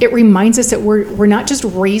it reminds us that we're not just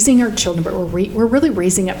raising our children, but we're really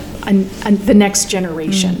raising up the next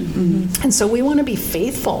generation. And so we want to be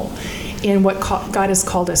faithful in what God has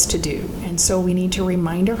called us to do. And so we need to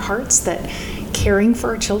remind our hearts that caring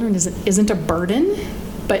for our children isn't a burden,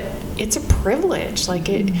 but it's a privilege. Like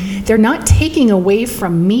they're not taking away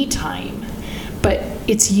from me time, but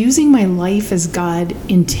it's using my life as God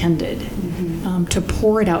intended, to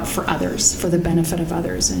pour it out for others, for the benefit of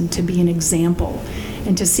others, and to be an example,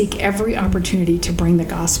 and to seek every opportunity to bring the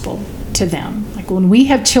gospel to them. Like when we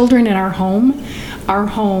have children in our home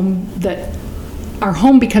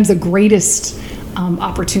becomes the greatest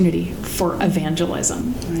opportunity for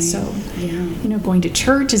evangelism. Right. So, going to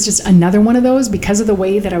church is just another one of those, because of the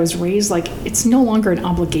way that I was raised. Like, it's no longer an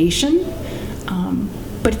obligation,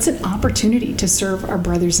 but it's an opportunity to serve our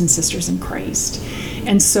brothers and sisters in Christ.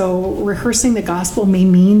 And so rehearsing the gospel may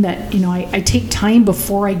mean that, I take time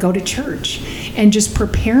before I go to church and just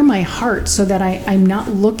prepare my heart so that I'm not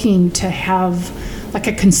looking to have like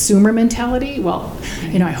a consumer mentality. Well,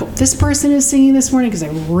 I hope this person is singing this morning because I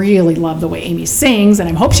really love the way Amy sings, and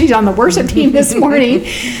I hope she's on the worship team this morning.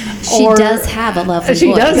 She does have a lovely voice.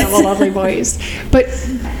 She does have a lovely voice.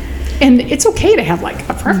 And it's okay to have like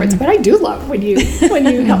a preference, but I do love when you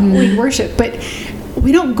help lead worship. But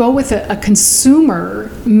we don't go with a consumer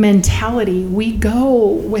mentality. We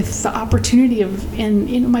go with the opportunity of,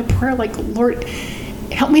 and my prayer, like, Lord,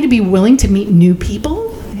 help me to be willing to meet new people.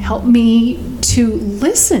 Help me to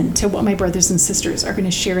listen to what my brothers and sisters are going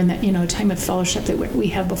to share in that, time of fellowship that we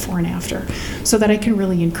have before and after, so that I can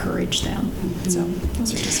really encourage them. So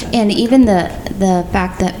those are just and even the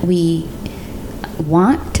fact that we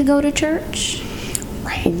want to go to church,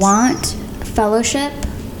 right, want fellowship,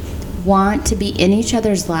 want to be in each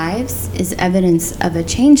other's lives is evidence of a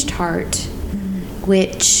changed heart,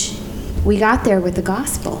 which we got there with the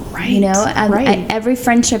gospel. Right. Every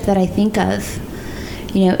friendship that I think of,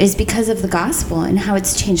 is because of the gospel and how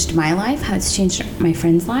it's changed my life, how it's changed my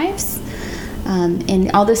friends' lives.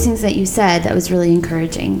 And all those things that you said, that was really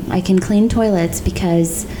encouraging. I can clean toilets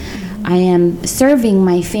because I am serving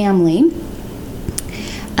my family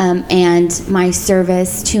and my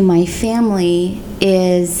service to my family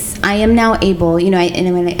is, I am now able, and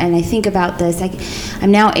I think about this,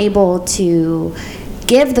 I'm now able to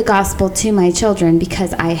give the gospel to my children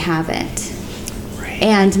because I have it. Right.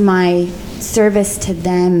 And my service to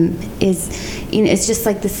them is, it's just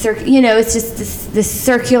like it's just this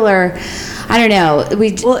circular, I don't know.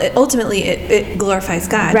 Ultimately, it glorifies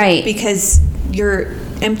God. Right. Because you're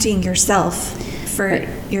emptying yourself for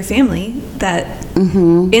your family that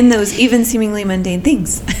in those even seemingly mundane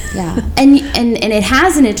things. Yeah. And it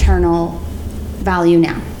has an eternal value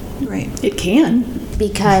now. Right. It can.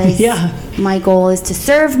 Because my goal is to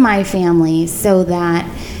serve my family so that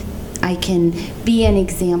I can be an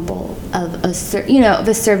example of a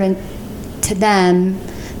servant to them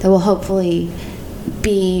that will hopefully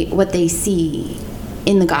be what they see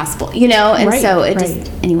in the gospel, and so it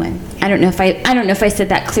just, anyway, I don't know if I said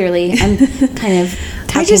that clearly. I'm kind of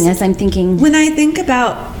touching as I'm thinking. When I think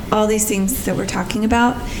about all these things that we're talking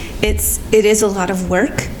about, it is a lot of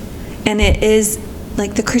work, and it is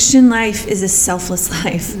like the Christian life is a selfless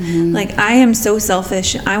life. Mm-hmm. Like, I am so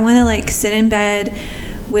selfish. I want to sit in bed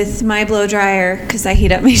with my blow dryer, because I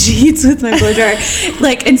heat up my sheets with my blow dryer,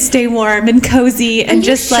 and stay warm and cozy, and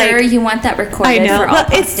just sure you want that recorded for all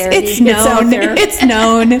posterity? It's known. It's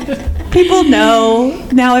known. People know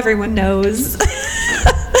now. Everyone knows.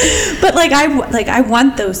 But I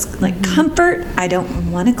want those comfort. I don't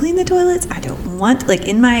want to clean the toilets. I don't want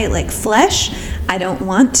in my flesh. I don't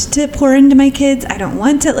want to pour into my kids. I don't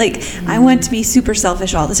want to I want to be super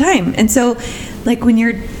selfish all the time. And so when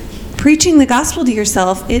you're preaching the gospel to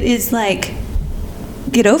yourself, it is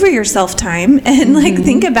get over yourself time and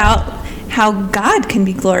think about how God can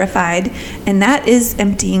be glorified, and that is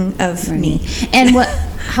emptying of me. And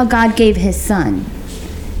how God gave his son.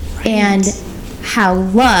 Right. And how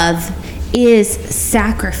love is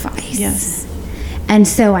sacrifice. Yes. And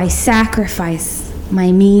so I sacrifice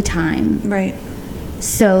my me time. Right.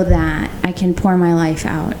 So that I can pour my life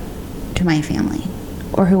out to my family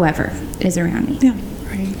or whoever is around me. Yeah.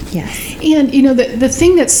 Right. Yes. And, the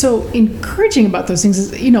thing that's so encouraging about those things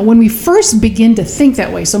is, when we first begin to think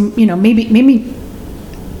that way, so, maybe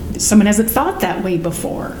someone hasn't thought that way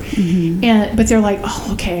before. Mm-hmm. But they're like, oh,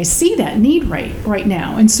 okay, I see that need right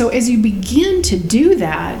now. And so as you begin to do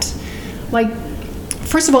that,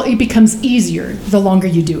 first of all, it becomes easier the longer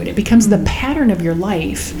you do it. It becomes the pattern of your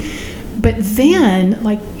life. But then,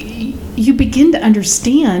 you begin to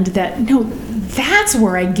understand that, no, that's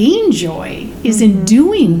where I gain joy, is in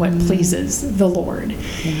doing what pleases the Lord.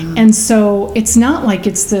 Yeah. And so it's not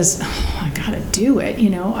it's this, oh, I gotta do it,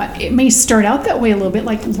 It may start out that way a little bit,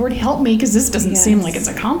 Lord, help me, because this doesn't seem like it's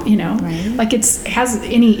a right. It has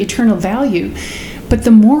any eternal value. But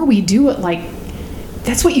the more we do it,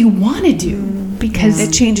 that's what you want to do. Because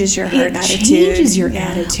it changes your heart attitude. It changes your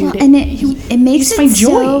attitude. Well, and it makes it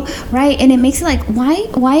joy. So, right, and it makes it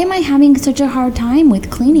why am I having such a hard time with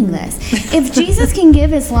cleaning this? If Jesus can give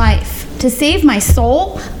his life to save my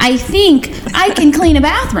soul, I think I can clean a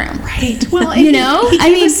bathroom. Right. Well, he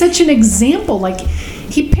gave us such an example.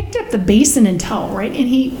 He picked up the basin and towel, right? And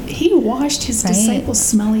he washed his disciples'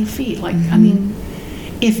 smelly feet.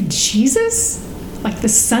 If Jesus, the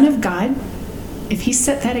Son of God, if he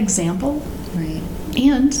set that example, right,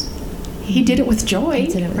 and he did it with joy.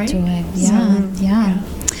 Joy. Yeah.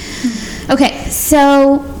 Okay,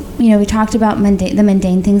 so we talked about the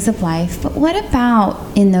mundane things of life, but what about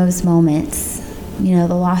in those moments? The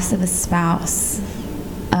loss of a spouse,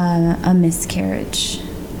 a miscarriage,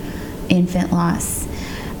 infant loss.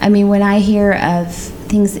 When I hear of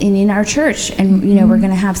things in our church, and we're going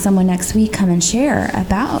to have someone next week come and share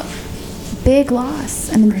about big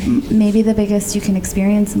loss, maybe the biggest you can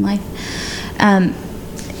experience in life.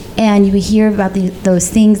 And you hear about those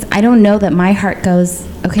things. I don't know that my heart goes,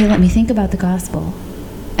 okay, let me think about the gospel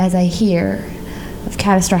as I hear of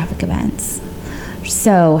catastrophic events.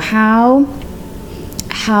 So how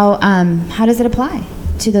does it apply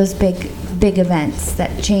to those big events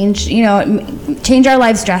that change our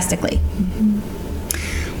lives drastically?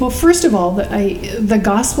 Mm-hmm. Well, first of all, the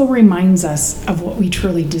gospel reminds us of what we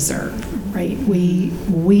truly deserve. Right?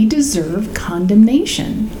 We deserve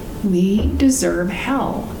condemnation. We deserve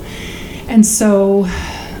hell. And so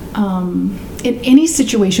in any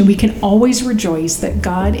situation, we can always rejoice that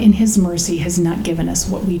God in his mercy has not given us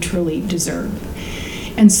what we truly deserve.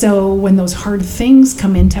 And so when those hard things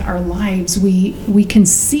come into our lives, we can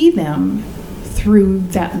see them through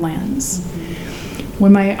that lens.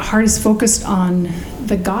 When my heart is focused on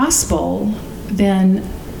the gospel, then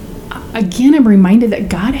again, I'm reminded that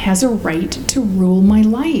God has a right to rule my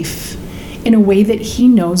life. in a way that he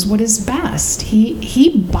knows what is best.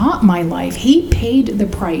 He bought my life. He paid the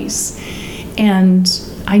price, and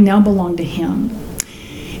I now belong to him.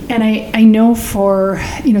 And I know for,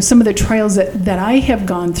 some of the trials that I have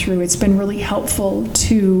gone through, it's been really helpful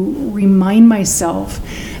to remind myself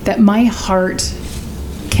that my heart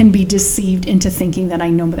can be deceived into thinking that I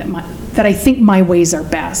know that I think my ways are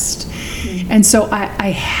best. And so I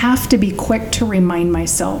have to be quick to remind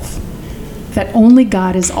myself that only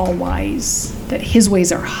God is all wise, that his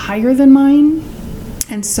ways are higher than mine.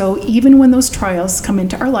 And so even when those trials come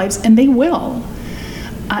into our lives, and they will,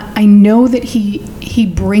 I know that he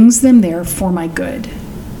brings them there for my good.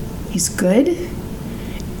 He's good,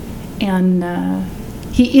 and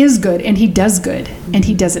he is good, and he does good, and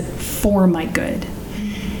he does it for my good.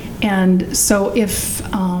 And so if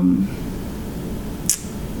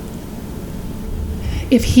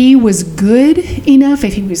he was good enough,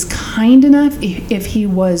 if he was kind enough, if he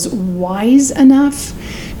was wise enough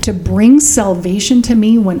to bring salvation to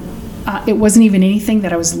me when it wasn't even anything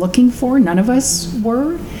that I was looking for, none of us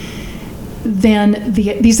were, then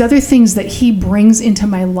these other things that he brings into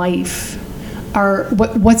my life are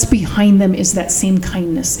what's behind them is that same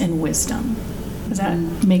kindness and wisdom. Does that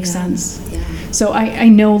make sense? Yeah. So I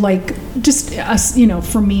know, like, just us,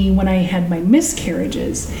 for me, when I had my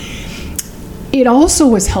miscarriages, it also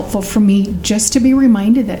was helpful for me just to be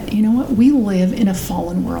reminded that, we live in a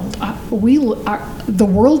fallen world. The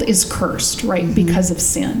world is cursed, right, because of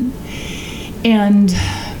sin. And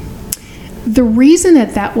the reason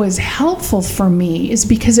that was helpful for me is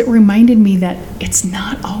because it reminded me that it's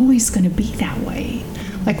not always going to be that way.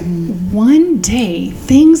 Like, one day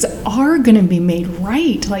things are going to be made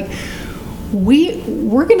right. Like,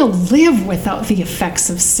 we're going to live without the effects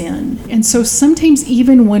of sin. And so sometimes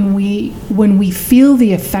even when we feel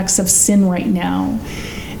the effects of sin right now,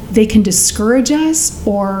 they can discourage us,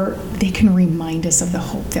 or they can remind us of the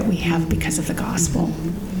hope that we have because of the gospel.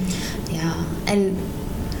 Yeah. And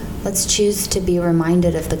let's choose to be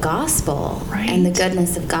reminded of the gospel and the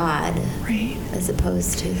goodness of God, as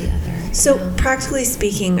opposed to the other. So practically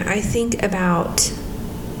speaking, I think about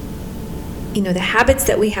the habits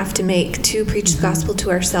that we have to make to preach the gospel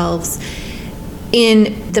to ourselves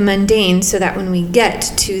in the mundane, so that when we get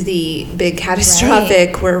to the big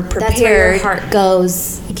catastrophic, we're prepared. That's where your heart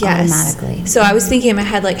goes automatically. So I was thinking in my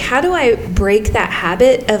head, like, how do I break that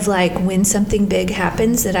habit of, like, when something big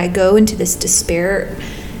happens, that I go into this despair,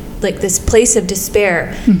 like this place of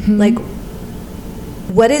despair? Like,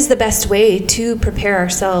 what is the best way to prepare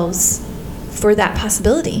ourselves for that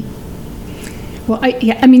possibility? Well,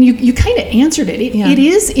 you kind of answered it. It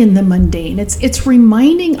is in the mundane. It's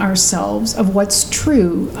reminding ourselves of what's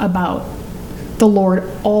true about the Lord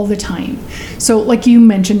all the time. So, like you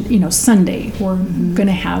mentioned, Sunday, we're going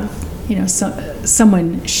to have,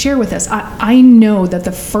 someone share with us. I know that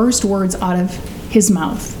the first words out of his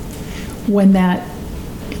mouth, when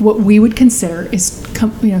what we would consider is,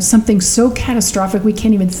 something so catastrophic we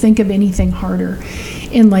can't even think of anything harder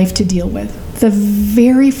in life to deal with. The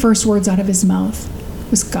very first words out of his mouth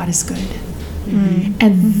was, God is good.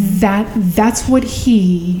 And that's what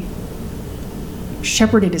he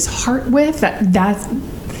shepherded his heart with. That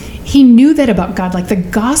he knew that about God. Like, the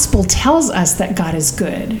gospel tells us that God is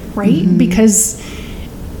good, right? Because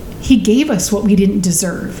he gave us what we didn't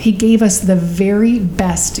deserve. He gave us the very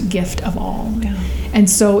best gift of all. Yeah. And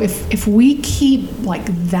so if we keep, like,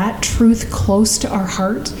 that truth close to our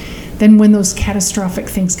heart, then when those catastrophic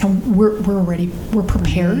things come, we're ready, we're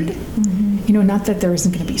prepared. Not that there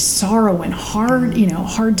isn't going to be sorrow and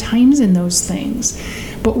hard times in those things,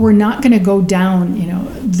 but we're not going to go down,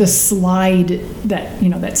 the slide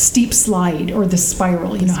that steep slide, or the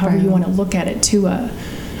spiral, however you want to look at it, to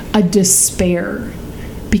a despair,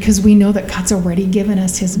 because we know that God's already given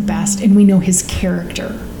us his best, and we know his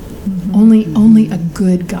character. Only a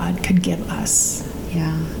good God could give us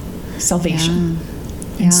salvation.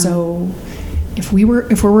 And so if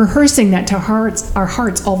we're rehearsing that to our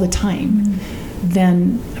hearts all the time,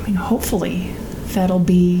 then hopefully that'll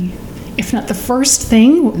be, if not the first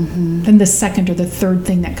thing, then the second or the third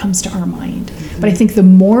thing that comes to our mind. But I think the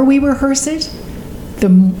more we rehearse it, the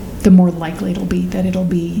more likely it'll be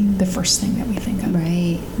the first thing that we think of.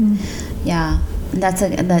 Right. Yeah. That's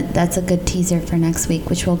a good teaser for next week,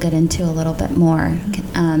 which we'll get into a little bit more.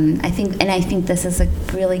 I think this is a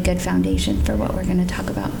really good foundation for what we're going to talk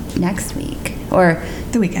about next week, or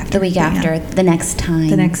the week after. The next time,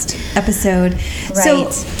 the next episode.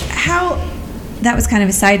 Right. So, that was kind of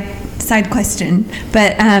a side question,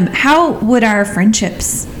 but how would our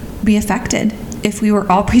friendships be affected if we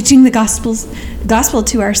were all preaching the gospel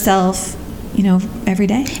to ourselves every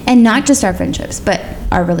day. And not just our friendships, but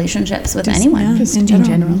our relationships with anyone. yeah. Just in in general.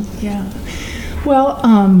 general. Yeah. Well,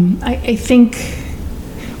 I think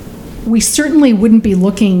we certainly wouldn't be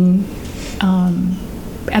looking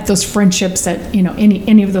at those friendships, at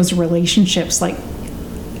any of those relationships, like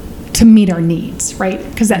to meet our needs, right?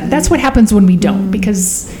 Because that's what happens when we don't,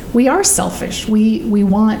 because we are selfish. We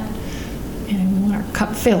want we want our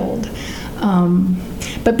cup filled.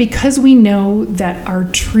 But because we know that our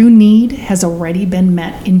true need has already been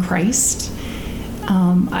met in Christ,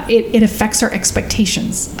 it affects our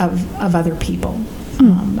expectations of other people.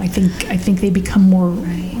 I think they become more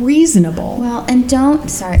reasonable. Well, and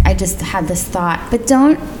I just had this thought, but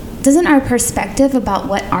doesn't our perspective about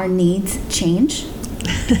what our needs change?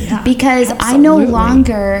 Yeah, Because I no absolutely.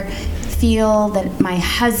 longer feel that my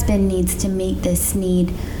husband needs to meet this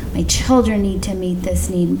need, my children need to meet this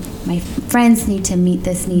need, my friends need to meet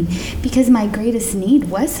this need, because my greatest need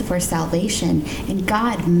was for salvation, and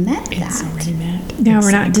God met It's that. already met. Now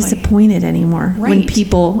we're not Exactly. disappointed anymore when Right,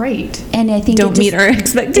 people right. And I think don't meet our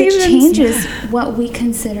expectations. It changes what we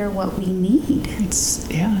consider what we need.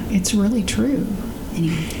 It's really true.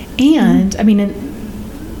 Anyway. And I mean,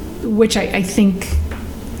 which I think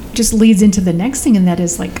just leads into the next thing, and that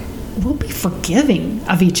is like, we'll be forgiving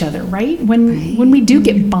of each other, right? When we do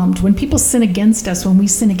get bummed, when people sin against us, when we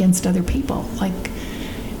sin against other people, like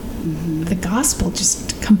the gospel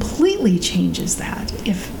just completely changes that.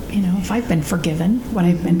 If I've been forgiven, what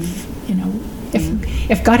I've been,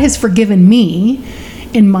 if God has forgiven me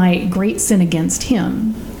in my great sin against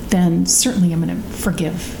Him, then certainly I'm going to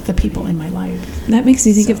forgive the people in my life. That makes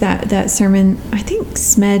me think of that sermon I think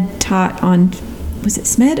Smed taught on, was it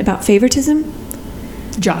Smed, about favoritism?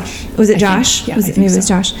 Josh. Was it I Josh? think. Yeah, was I it, think maybe it was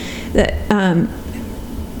so. Josh. That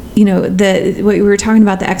what we were talking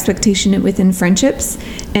about, the expectation within friendships,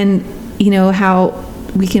 and how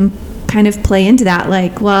we can kind of play into that,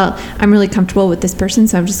 like, well, I'm really comfortable with this person,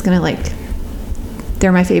 so I'm just gonna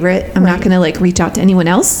they're my favorite. I'm not gonna reach out to anyone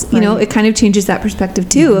else. It kind of changes that perspective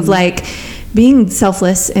too, of being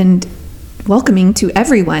selfless and welcoming to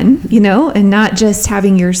everyone, and not just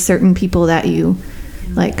having your certain people that you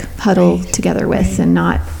huddle together with and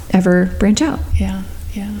not ever branch out. Yeah,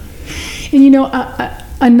 yeah. And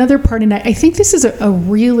another part, and I think this is a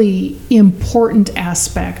really important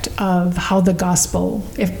aspect of how the gospel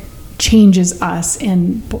changes us,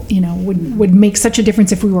 and would make such a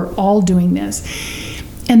difference if we were all doing this.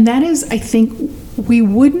 And that is, I think we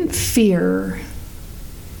wouldn't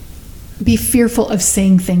be fearful of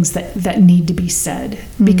saying things that need to be said,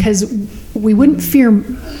 because we wouldn't fear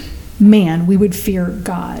man, we would fear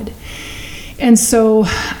God. And so,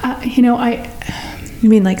 You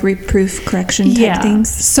mean reproof, correction type things?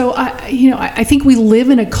 So I think we live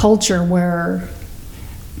in a culture where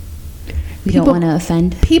We don't want to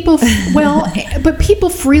offend. people, but people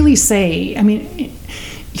freely say, I mean,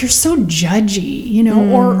 you're so judgy,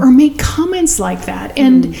 or make comments like that.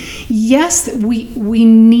 And yes, we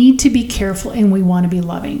need to be careful, and we want to be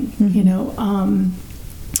loving,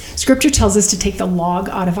 Scripture tells us to take the log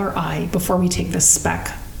out of our eye before we take the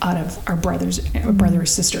speck out of our brother or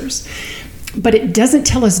sisters. But it doesn't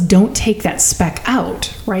tell us don't take that speck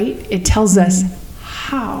out, right? It tells us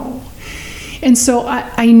how. And so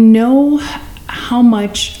I know how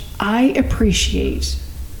much I appreciate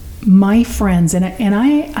my friends, and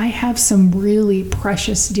I have some really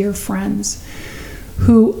precious, dear friends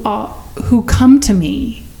who come to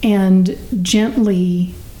me and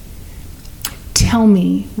gently tell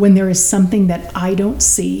me when there is something that I don't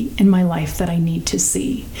see in my life that I need to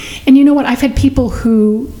see. And you know what? I've had people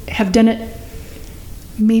who have done it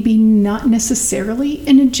maybe not necessarily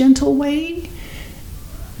in a gentle way,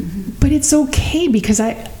 but it's okay, because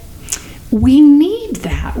we need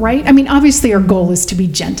that, right? I mean, obviously our goal is to be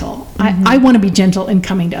gentle. I want to be gentle in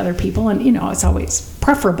coming to other people, and it's always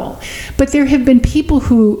preferable. But there have been people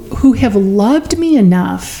who have loved me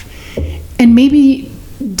enough, and maybe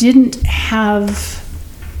didn't have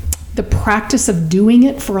the practice of doing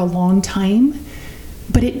it for a long time,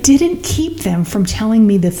 but it didn't keep them from telling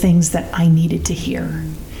me the things that I needed to hear.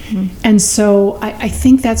 And so I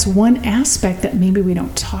think that's one aspect that maybe we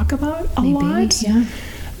don't talk about a lot. Yeah.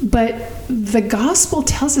 But the gospel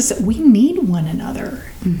tells us that we need one another.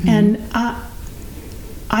 And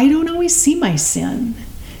I don't always see my sin,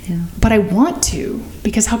 but I want to,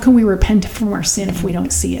 because how can we repent from our sin if we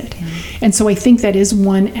don't see it? And so I think that is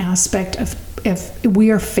one aspect of, if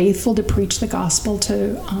we are faithful to preach the gospel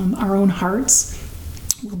to our own hearts,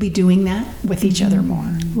 we'll be doing that with each other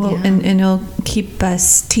more. Well, and it'll keep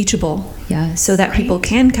us teachable. Yeah. So that people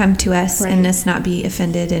can come to us Right. and us not be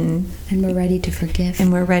offended, and we're ready to forgive.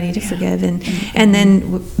 and we're ready to forgive, and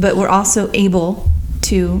then but we're also able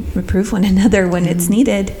to reprove one another when it's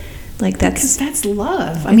needed. Like Because that's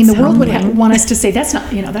love. I mean, the world would humbling. want us to say that's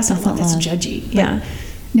not love, that's judgy. But Yeah.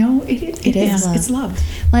 no, it is. love. It's love.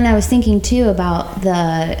 Well, and I was thinking too about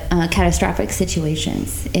the catastrophic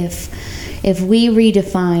situations. If we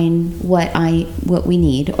redefine what we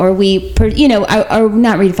need, or or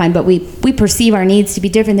not redefine, but we perceive our needs to be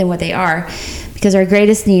different than what they are, because our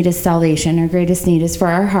greatest need is salvation. Our greatest need is for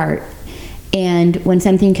our heart. And when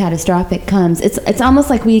something catastrophic comes, it's almost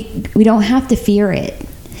like we don't have to fear it,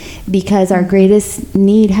 because our greatest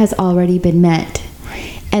need has already been met.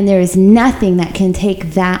 And there is nothing that can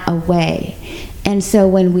take that away. And so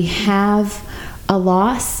when we have a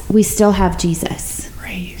loss, we still have Jesus.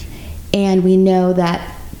 Right. And we know that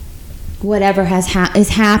whatever is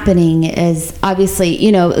happening is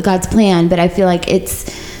obviously, God's plan. But I feel like it's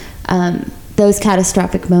those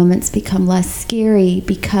catastrophic moments become less scary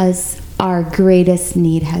because our greatest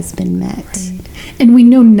need has been met. Right. And we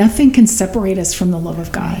know nothing can separate us from the love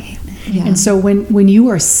of God. Right. Yeah. And so when you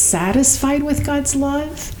are satisfied with God's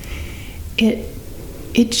love,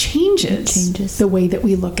 it changes the way that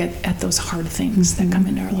we look at those hard things that come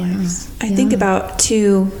into our lives. I think about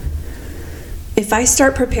too, if I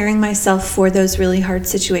start preparing myself for those really hard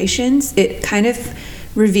situations, it kind of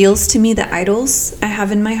reveals to me the idols I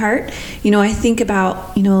have in my heart. I think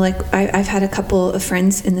about, like I've had a couple of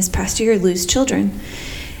friends in this past year lose children.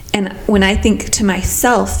 And when I think to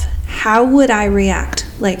myself, how would I react?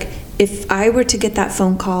 Like if I were to get that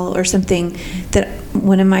phone call or something that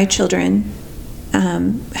one of my children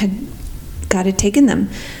God had taken them,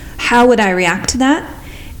 how would I react to that?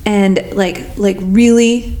 And like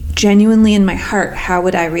really genuinely in my heart, how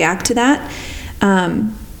would I react to that?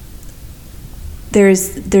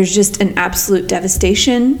 There's just an absolute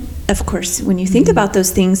devastation, of course, when you think about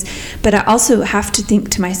those things. But I also have to think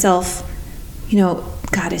to myself,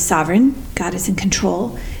 God is sovereign. God is in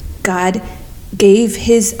control. God gave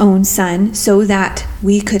his own son so that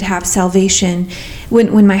we could have salvation.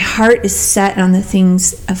 When my heart is set on the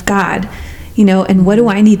things of God, and what do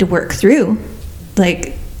I need to work through?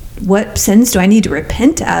 Like, what sins do I need to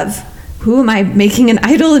repent of? Who am I making an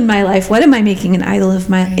idol in my life? What am I making an idol of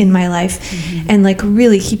in my life? Mm-hmm. And like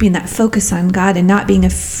really keeping that focus on God and not being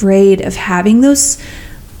afraid of having those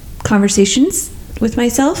conversations with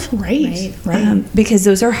myself. Right. Because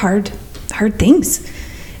those are hard things.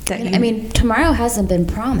 Tomorrow hasn't been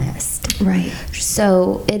promised. Right.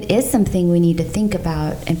 So it is something we need to think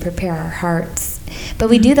about and prepare our hearts. But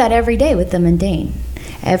we do that every day with the mundane.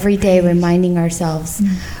 Every day reminding ourselves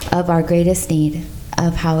of our greatest need,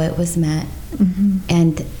 of how it was met. Mm-hmm.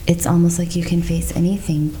 And it's almost like you can face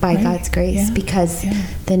anything by God's grace because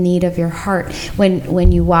the need of your heart.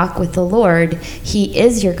 When you walk with the Lord, he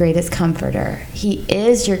is your greatest comforter. He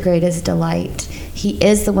is your greatest delight. He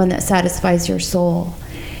is the one that satisfies your soul.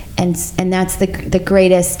 And that's the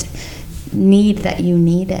greatest need that you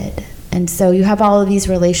needed. And so you have all of these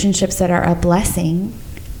relationships that are a blessing,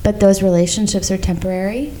 but those relationships are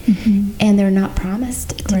temporary, and they're not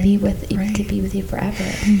promised to be with you forever.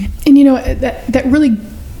 And that really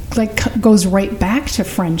goes right back to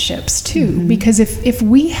friendships too, because if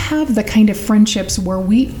we have the kind of friendships where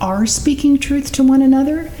we are speaking truth to one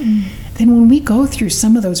another, then when we go through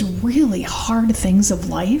some of those really hard things of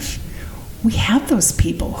life, we have those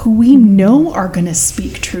people who we know are going to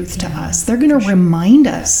speak truth to us. They're going to remind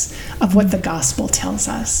us of what the gospel tells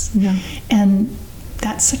us. Yeah. And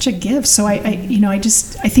that's such a gift. So I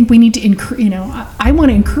think we need to I want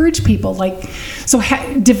to encourage people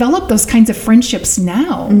develop those kinds of friendships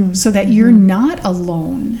now so that you're not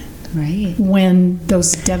alone when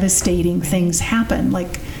those devastating things happen.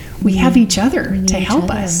 Like we have each other to help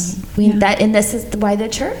us. And this is why the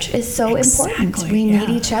church is so important. We need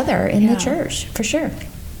each other in the church, for sure.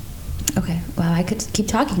 Okay, well, I could keep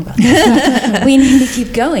talking about this. We need to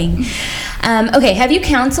keep going. Okay, have you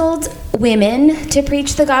counseled women to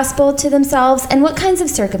preach the gospel to themselves, and what kinds of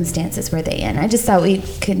circumstances were they in? I just thought we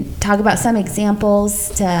could talk about some examples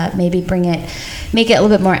to maybe make it a little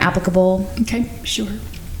bit more applicable. Okay, sure.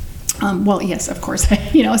 Well, yes, of course.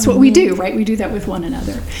 It's what we do, right? We do that with one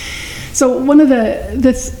another. So one of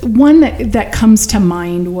the one that comes to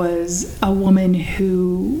mind was a woman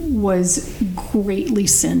who was greatly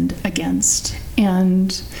sinned against,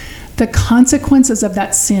 and the consequences of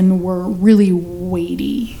that sin were really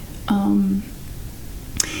weighty. And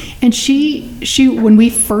she when we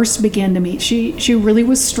first began to meet, she really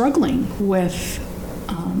was struggling with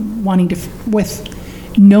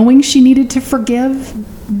knowing she needed to forgive,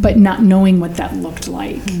 but not knowing what that looked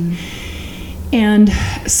like. And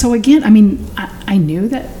so again, I mean, I knew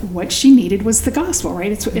that what she needed was the gospel,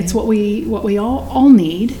 right? It's what we all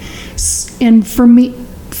need. And for me,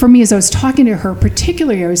 as I was talking to her,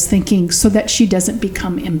 particularly, I was thinking so that she doesn't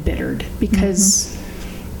become embittered, because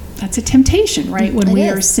that's a temptation, right? When we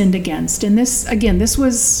are sinned against. And this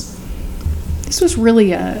was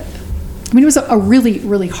really it was a really,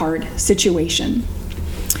 really hard situation.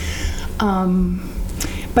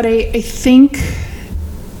 But I think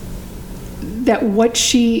that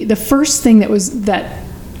the first thing that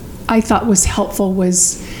I thought was helpful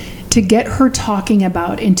was to get her talking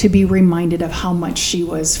about and to be reminded of how much she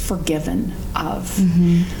was forgiven of.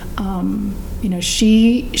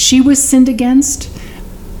 She was sinned against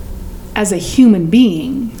as a human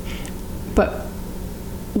being, but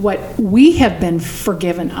what we have been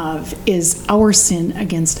forgiven of is our sin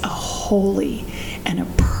against a holy and a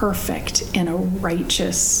perfect and a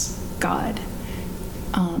righteous God.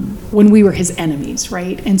 When we were his enemies,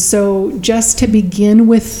 right? And so just to begin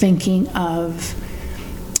with thinking of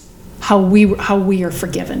how we are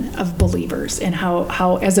forgiven of believers, and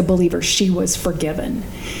how as a believer she was forgiven.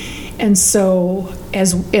 And so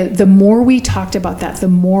the more we talked about that, the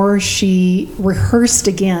more she rehearsed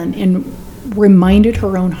again and reminded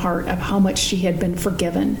her own heart of how much she had been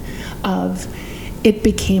forgiven of, it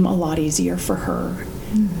became a lot easier for her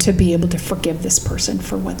to be able to forgive this person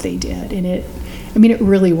for what they did. And it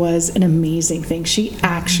really was an amazing thing. She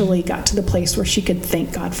actually got to the place where she could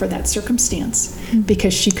thank God for that circumstance,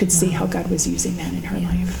 because she could see how God was using that in her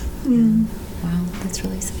life. Wow, that's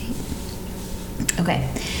really sweet. Okay.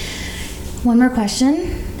 One more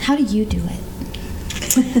question. How do you do it?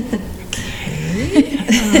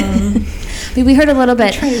 We heard a little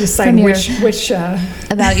bit trying to decide from which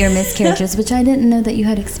about your miscarriages, which I didn't know that you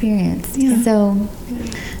had experienced. Yeah. So,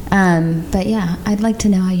 but yeah, I'd like to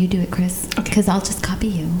know how you do it, Chris, because I'll just copy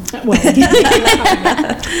you. Well,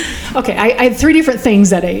 okay, I had 3 different things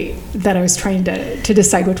that I was trying to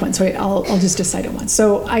decide which one. So I'll just decide on one.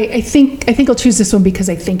 So I think I'll choose this one because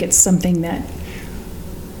I think it's something that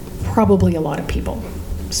probably a lot of people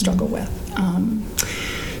struggle with.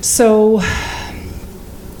 So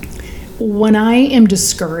when I am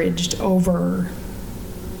discouraged over,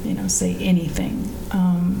 say anything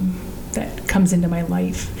that comes into my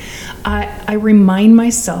life, I remind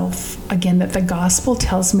myself again that the gospel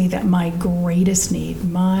tells me that my greatest need,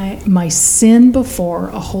 my sin before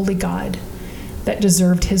a holy God that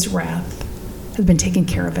deserved his wrath, has been taken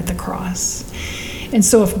care of at the cross. And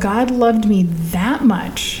so if God loved me that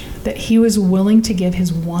much that he was willing to give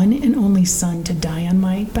his one and only son to die on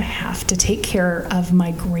my behalf to take care of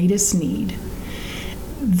my greatest need,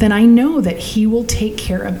 then I know that he will take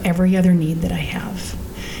care of every other need that I have.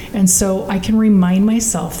 And so I can remind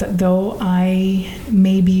myself that though I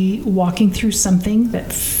may be walking through something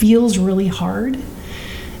that feels really hard,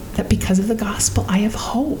 that because of the gospel, I have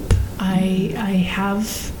hope. I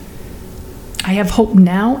have hope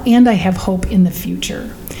now, and I have hope in the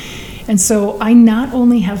future. And so I not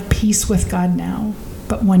only have peace with God now,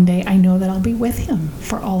 but one day I know that I'll be with him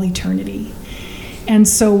for all eternity. And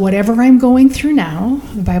so whatever I'm going through now,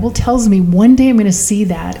 the Bible tells me one day I'm going to see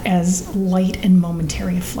that as light and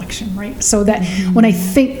momentary affliction, right? So that when I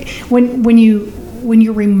think, when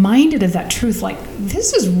you're reminded of that truth, like,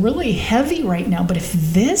 this is really heavy right now, but if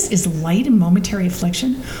this is light and momentary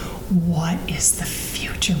affliction, what is the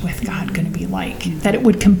future with God going to be like? That it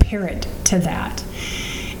would compare it to that.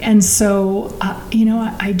 And so,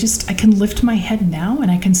 I can lift my head now, and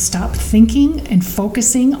I can stop thinking and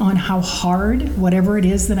focusing on how hard whatever it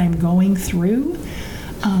is that I'm going through,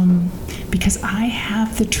 because I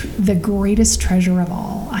have the greatest treasure of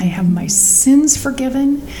all. I have my sins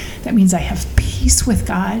forgiven. That means I have peace with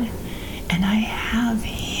God, and I have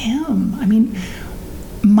him. I mean,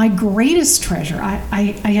 my greatest treasure,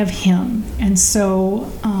 I have him. And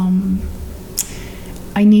so,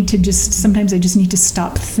 sometimes I just need to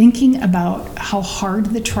stop thinking about how hard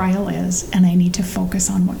the trial is, and I need to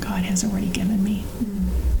focus on what God has already given me.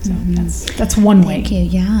 So that's one way. Thank you.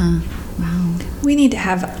 Yeah. Wow. We need to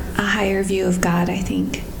have a higher view of God, I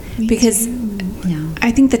think, because Yeah.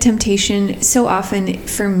 I think the temptation so often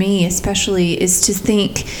for me especially is to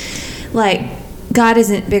think like God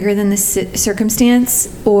isn't bigger than the circumstance,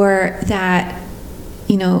 or that,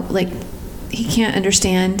 like he can't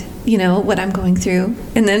understand, what I'm going through.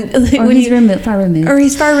 And then Or he's far removed. Or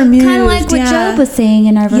he's far removed. Kind of like what Job was saying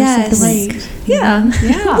in our verse of the week. Yeah.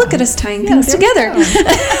 Yeah. Look at us tying things together.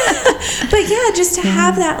 But yeah, just to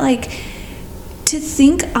have that, to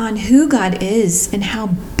think on who God is and how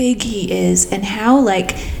big he is, and how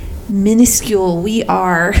minuscule we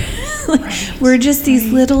are. We're just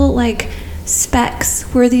these little like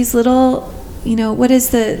specks. We're these little, what is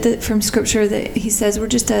the from scripture that he says we're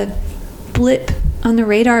just a blip on the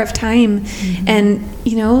radar of time. And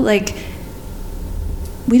like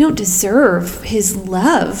we don't deserve his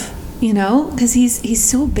love, because he's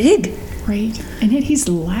so big. Right. And yet he's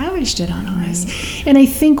lavished it on us. And I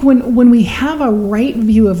think when we have a right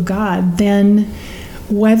view of God, then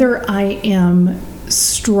whether I am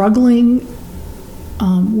struggling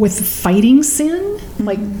with fighting sin,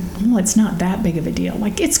 like, well, it's not that big of a deal.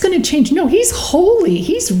 Like, it's going to change. No, he's holy.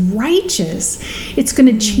 He's righteous. It's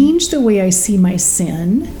going to change the way I see my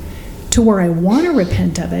sin to where I want to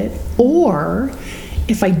repent of it. Or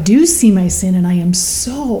if I do see my sin and I am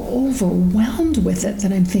so overwhelmed with it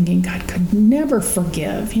that I'm thinking God could never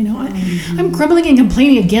forgive, I'm grumbling and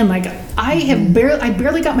complaining again. Like I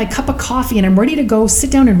barely got my cup of coffee and I'm ready to go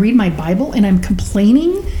sit down and read my Bible and I'm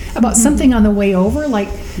complaining about something on the way over. Like,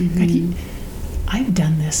 God, I've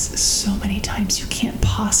done this so many times. You can't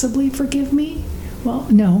possibly forgive me. Well,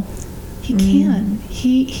 no. He can.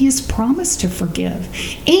 He has promised to forgive.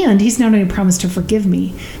 And he's not only promised to forgive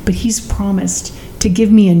me, but he's promised to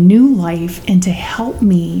give me a new life and to help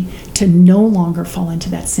me to no longer fall into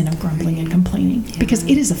that sin of grumbling and complaining, because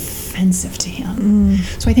it is offensive to him.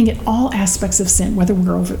 So I think in all aspects of sin, whether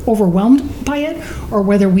we're overwhelmed by it or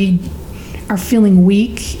whether we are feeling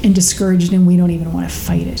weak and discouraged and we don't even want to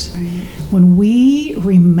fight it, when we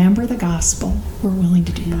remember the gospel, we're willing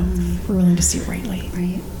to do both. We're willing to see it rightly.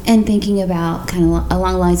 Right. And thinking about kind of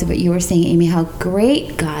along the lines of what you were saying, Amy, how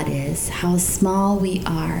great God is, how small we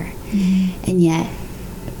are. And yet,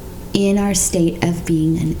 in our state of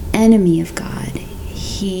being an enemy of God,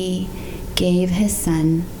 he gave his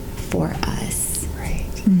son for us. Right.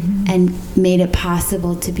 And made it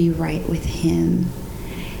possible to be right with him.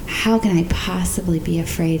 How can I possibly be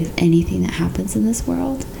afraid of anything that happens in this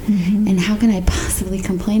world? And how can I possibly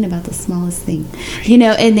complain about the smallest thing?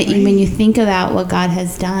 And when you think about what God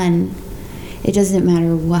has done, it doesn't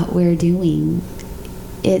matter what we're doing.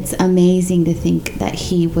 It's amazing to think that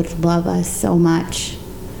he would love us so much,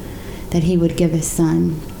 that he would give his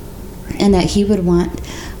son, and that he would want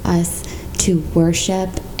us to worship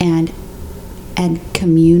and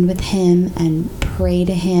commune with him and pray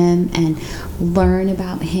to him and learn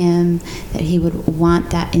about him, that he would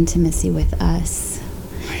want that intimacy with us.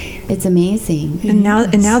 It's amazing. And now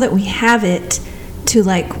that we have it, to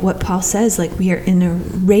like what Paul says, like we are in a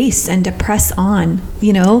race and to press on,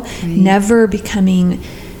 never becoming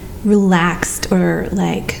relaxed or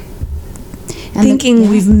like thinking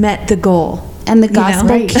we've met the goal. And the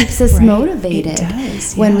gospel keeps us motivated. It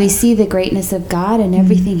does, when we see the greatness of God and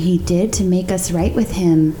everything he did to make us right with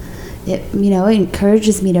him. It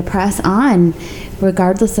encourages me to press on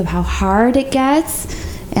regardless of how hard it gets.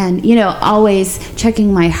 And, always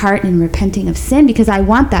checking my heart and repenting of sin, because I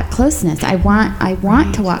want that closeness. I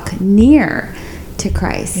want to walk near to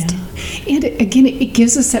Christ. Yeah. And again, it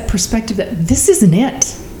gives us that perspective that this isn't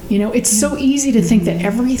it. It's so easy to think that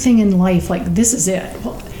everything in life, like, this is it.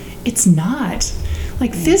 Well, it's not.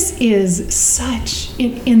 Like, this is such,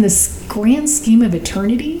 in this grand scheme of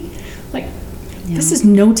eternity, like, this is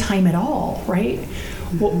no time at all, right?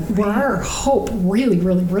 Where our hope really,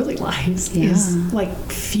 really, really lies is like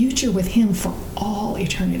future with him for all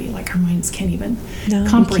eternity. Like, our minds can't even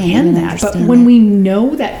comprehend that. But when we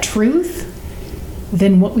know that truth,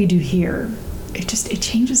 then what we do here, it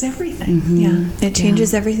changes everything. It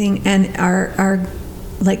changes everything. And our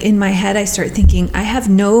like, in my head, I start thinking, I have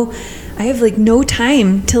no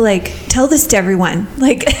time to like tell this to everyone.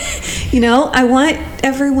 Like, I want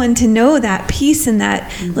everyone to know that peace and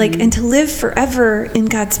that like, and to live forever in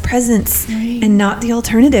God's presence and not the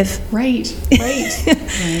alternative. Right.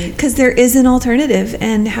 Because there is an alternative,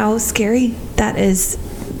 and how scary that is.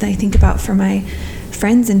 I think about for my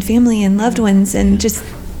friends and family and loved ones and just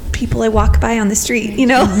people I walk by on the street,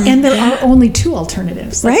 And there are only two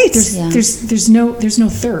alternatives. Like, there's no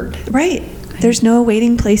third. Right. There's no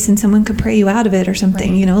waiting place and someone could pray you out of it or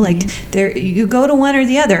something, like there you go to one or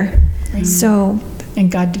the other. So,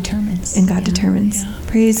 and God determines.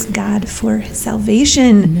 Praise God for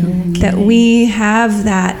salvation, that we have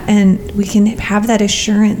that and we can have that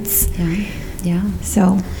assurance. Yeah.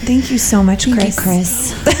 So, thank you so much, Chris. Thank you,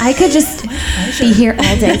 Chris. I could just be here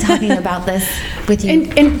all day talking about this with you.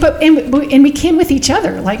 And we can with each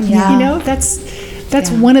other. Like,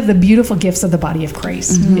 that's one of the beautiful gifts of the body of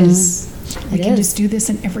Christ is we can just do this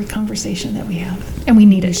in every conversation that we have. And we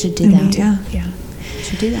need it. We should do that. Yeah. We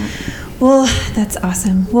should do that. Well, that's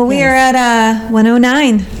awesome. Well, we are at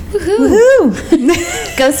 109.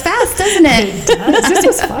 Woohoo! Goes fast, doesn't it? This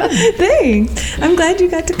is fun. Thanks. I'm glad you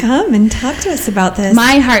got to come and talk to us about this.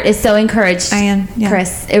 My heart is so encouraged. I am, yeah.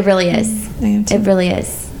 Chris. It really is. I am too. It really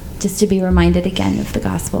is. Just to be reminded again of the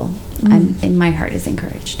gospel. And my heart is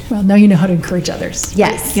encouraged. Well, now you know how to encourage others.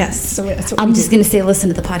 Yes. Yes. So that's what I'm we just do. going to say listen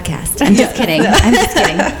to the podcast. I'm just kidding. I'm just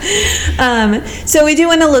kidding. So we do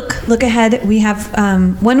want to look ahead. We have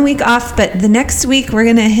 1 week off, but the next week we're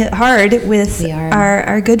going to hit hard with We are.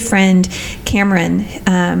 our good friend Cameron.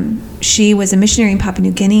 She was a missionary in Papua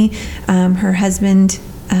New Guinea. Her husband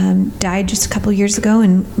died just a couple years ago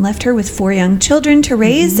and left her with 4 young children to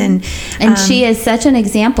raise. And she is such an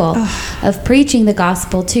example of preaching the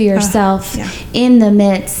gospel to yourself yeah. in the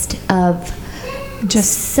midst of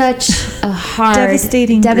just such a hard,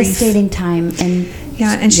 Devastating grief. time. And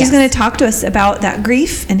yeah, and she's Yes. going to talk to us about that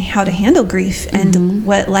grief and how to handle grief and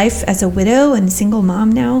what life as a widow and single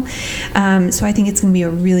mom now. So I think it's going to be a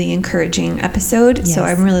really encouraging episode. Yes. So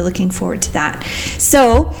I'm really looking forward to that.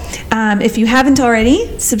 So if you haven't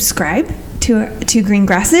already, subscribe to Green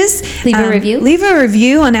Grasses. Leave a review. Leave a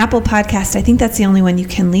review on Apple Podcast. I think that's the only one you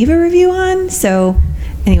can leave a review on. So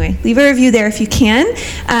anyway, leave a review there if you can.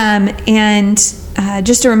 And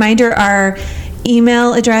just a reminder, our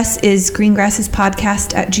email address is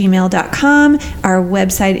greengrassespodcast@gmail.com. Our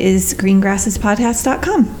website is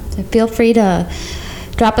greengrassespodcast.com. So feel free to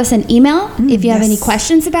drop us an email if you have any yes.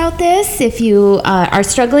 questions questions about this. If you are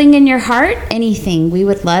struggling in your heart, anything, we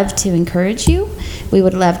would love to encourage you. We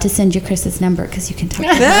would love to send you Chris's number because you can talk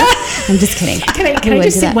to her. I'm just kidding. Can I We just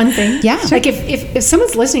wouldn't say do that. one thing? Yeah. Like if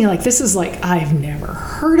someone's listening, like this is like I've never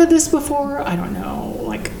heard of this before. I don't know,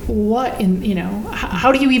 like what in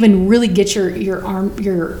how do you even really get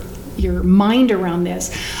your mind around this?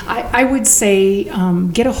 I would say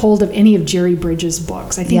get a hold of any of Jerry Bridges'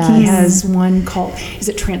 books. I think he Yes. has one called, is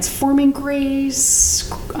it Transforming Grace?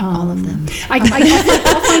 All of them. I'll find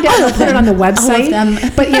out and I'll put it on the website. them.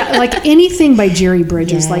 But yeah, like anything by Jerry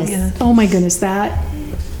Bridges, Yes. like, Yeah. oh my goodness, that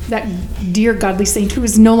dear godly saint who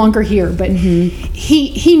is no longer here, but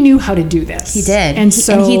he knew how to do this. He did. And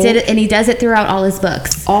so and he did it, and he does it throughout all his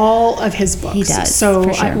books. all of his books. He does, So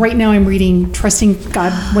for sure. right now I'm reading Trusting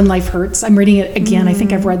God When Life Hurts. I'm reading it again. I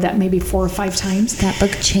think I've read that maybe 4 or 5 times. That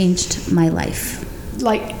book changed my life.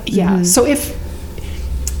 Like, yeah. So if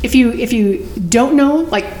you don't know,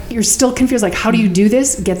 like you're still confused, like how do you do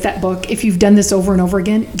this? Get that book. If you've done this over and over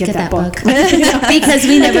again, get that book. Because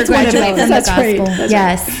we never It's one of graduate those. from the That's right. gospel. That's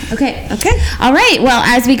Yes. Okay. Okay. All right. Well,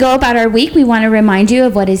 as we go about our week, we want to remind you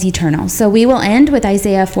of what is eternal. So we will end with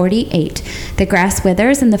Isaiah 48. The grass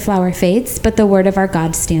withers and the flower fades, but the word of our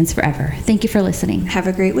God stands forever. Thank you for listening. Have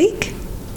a great week.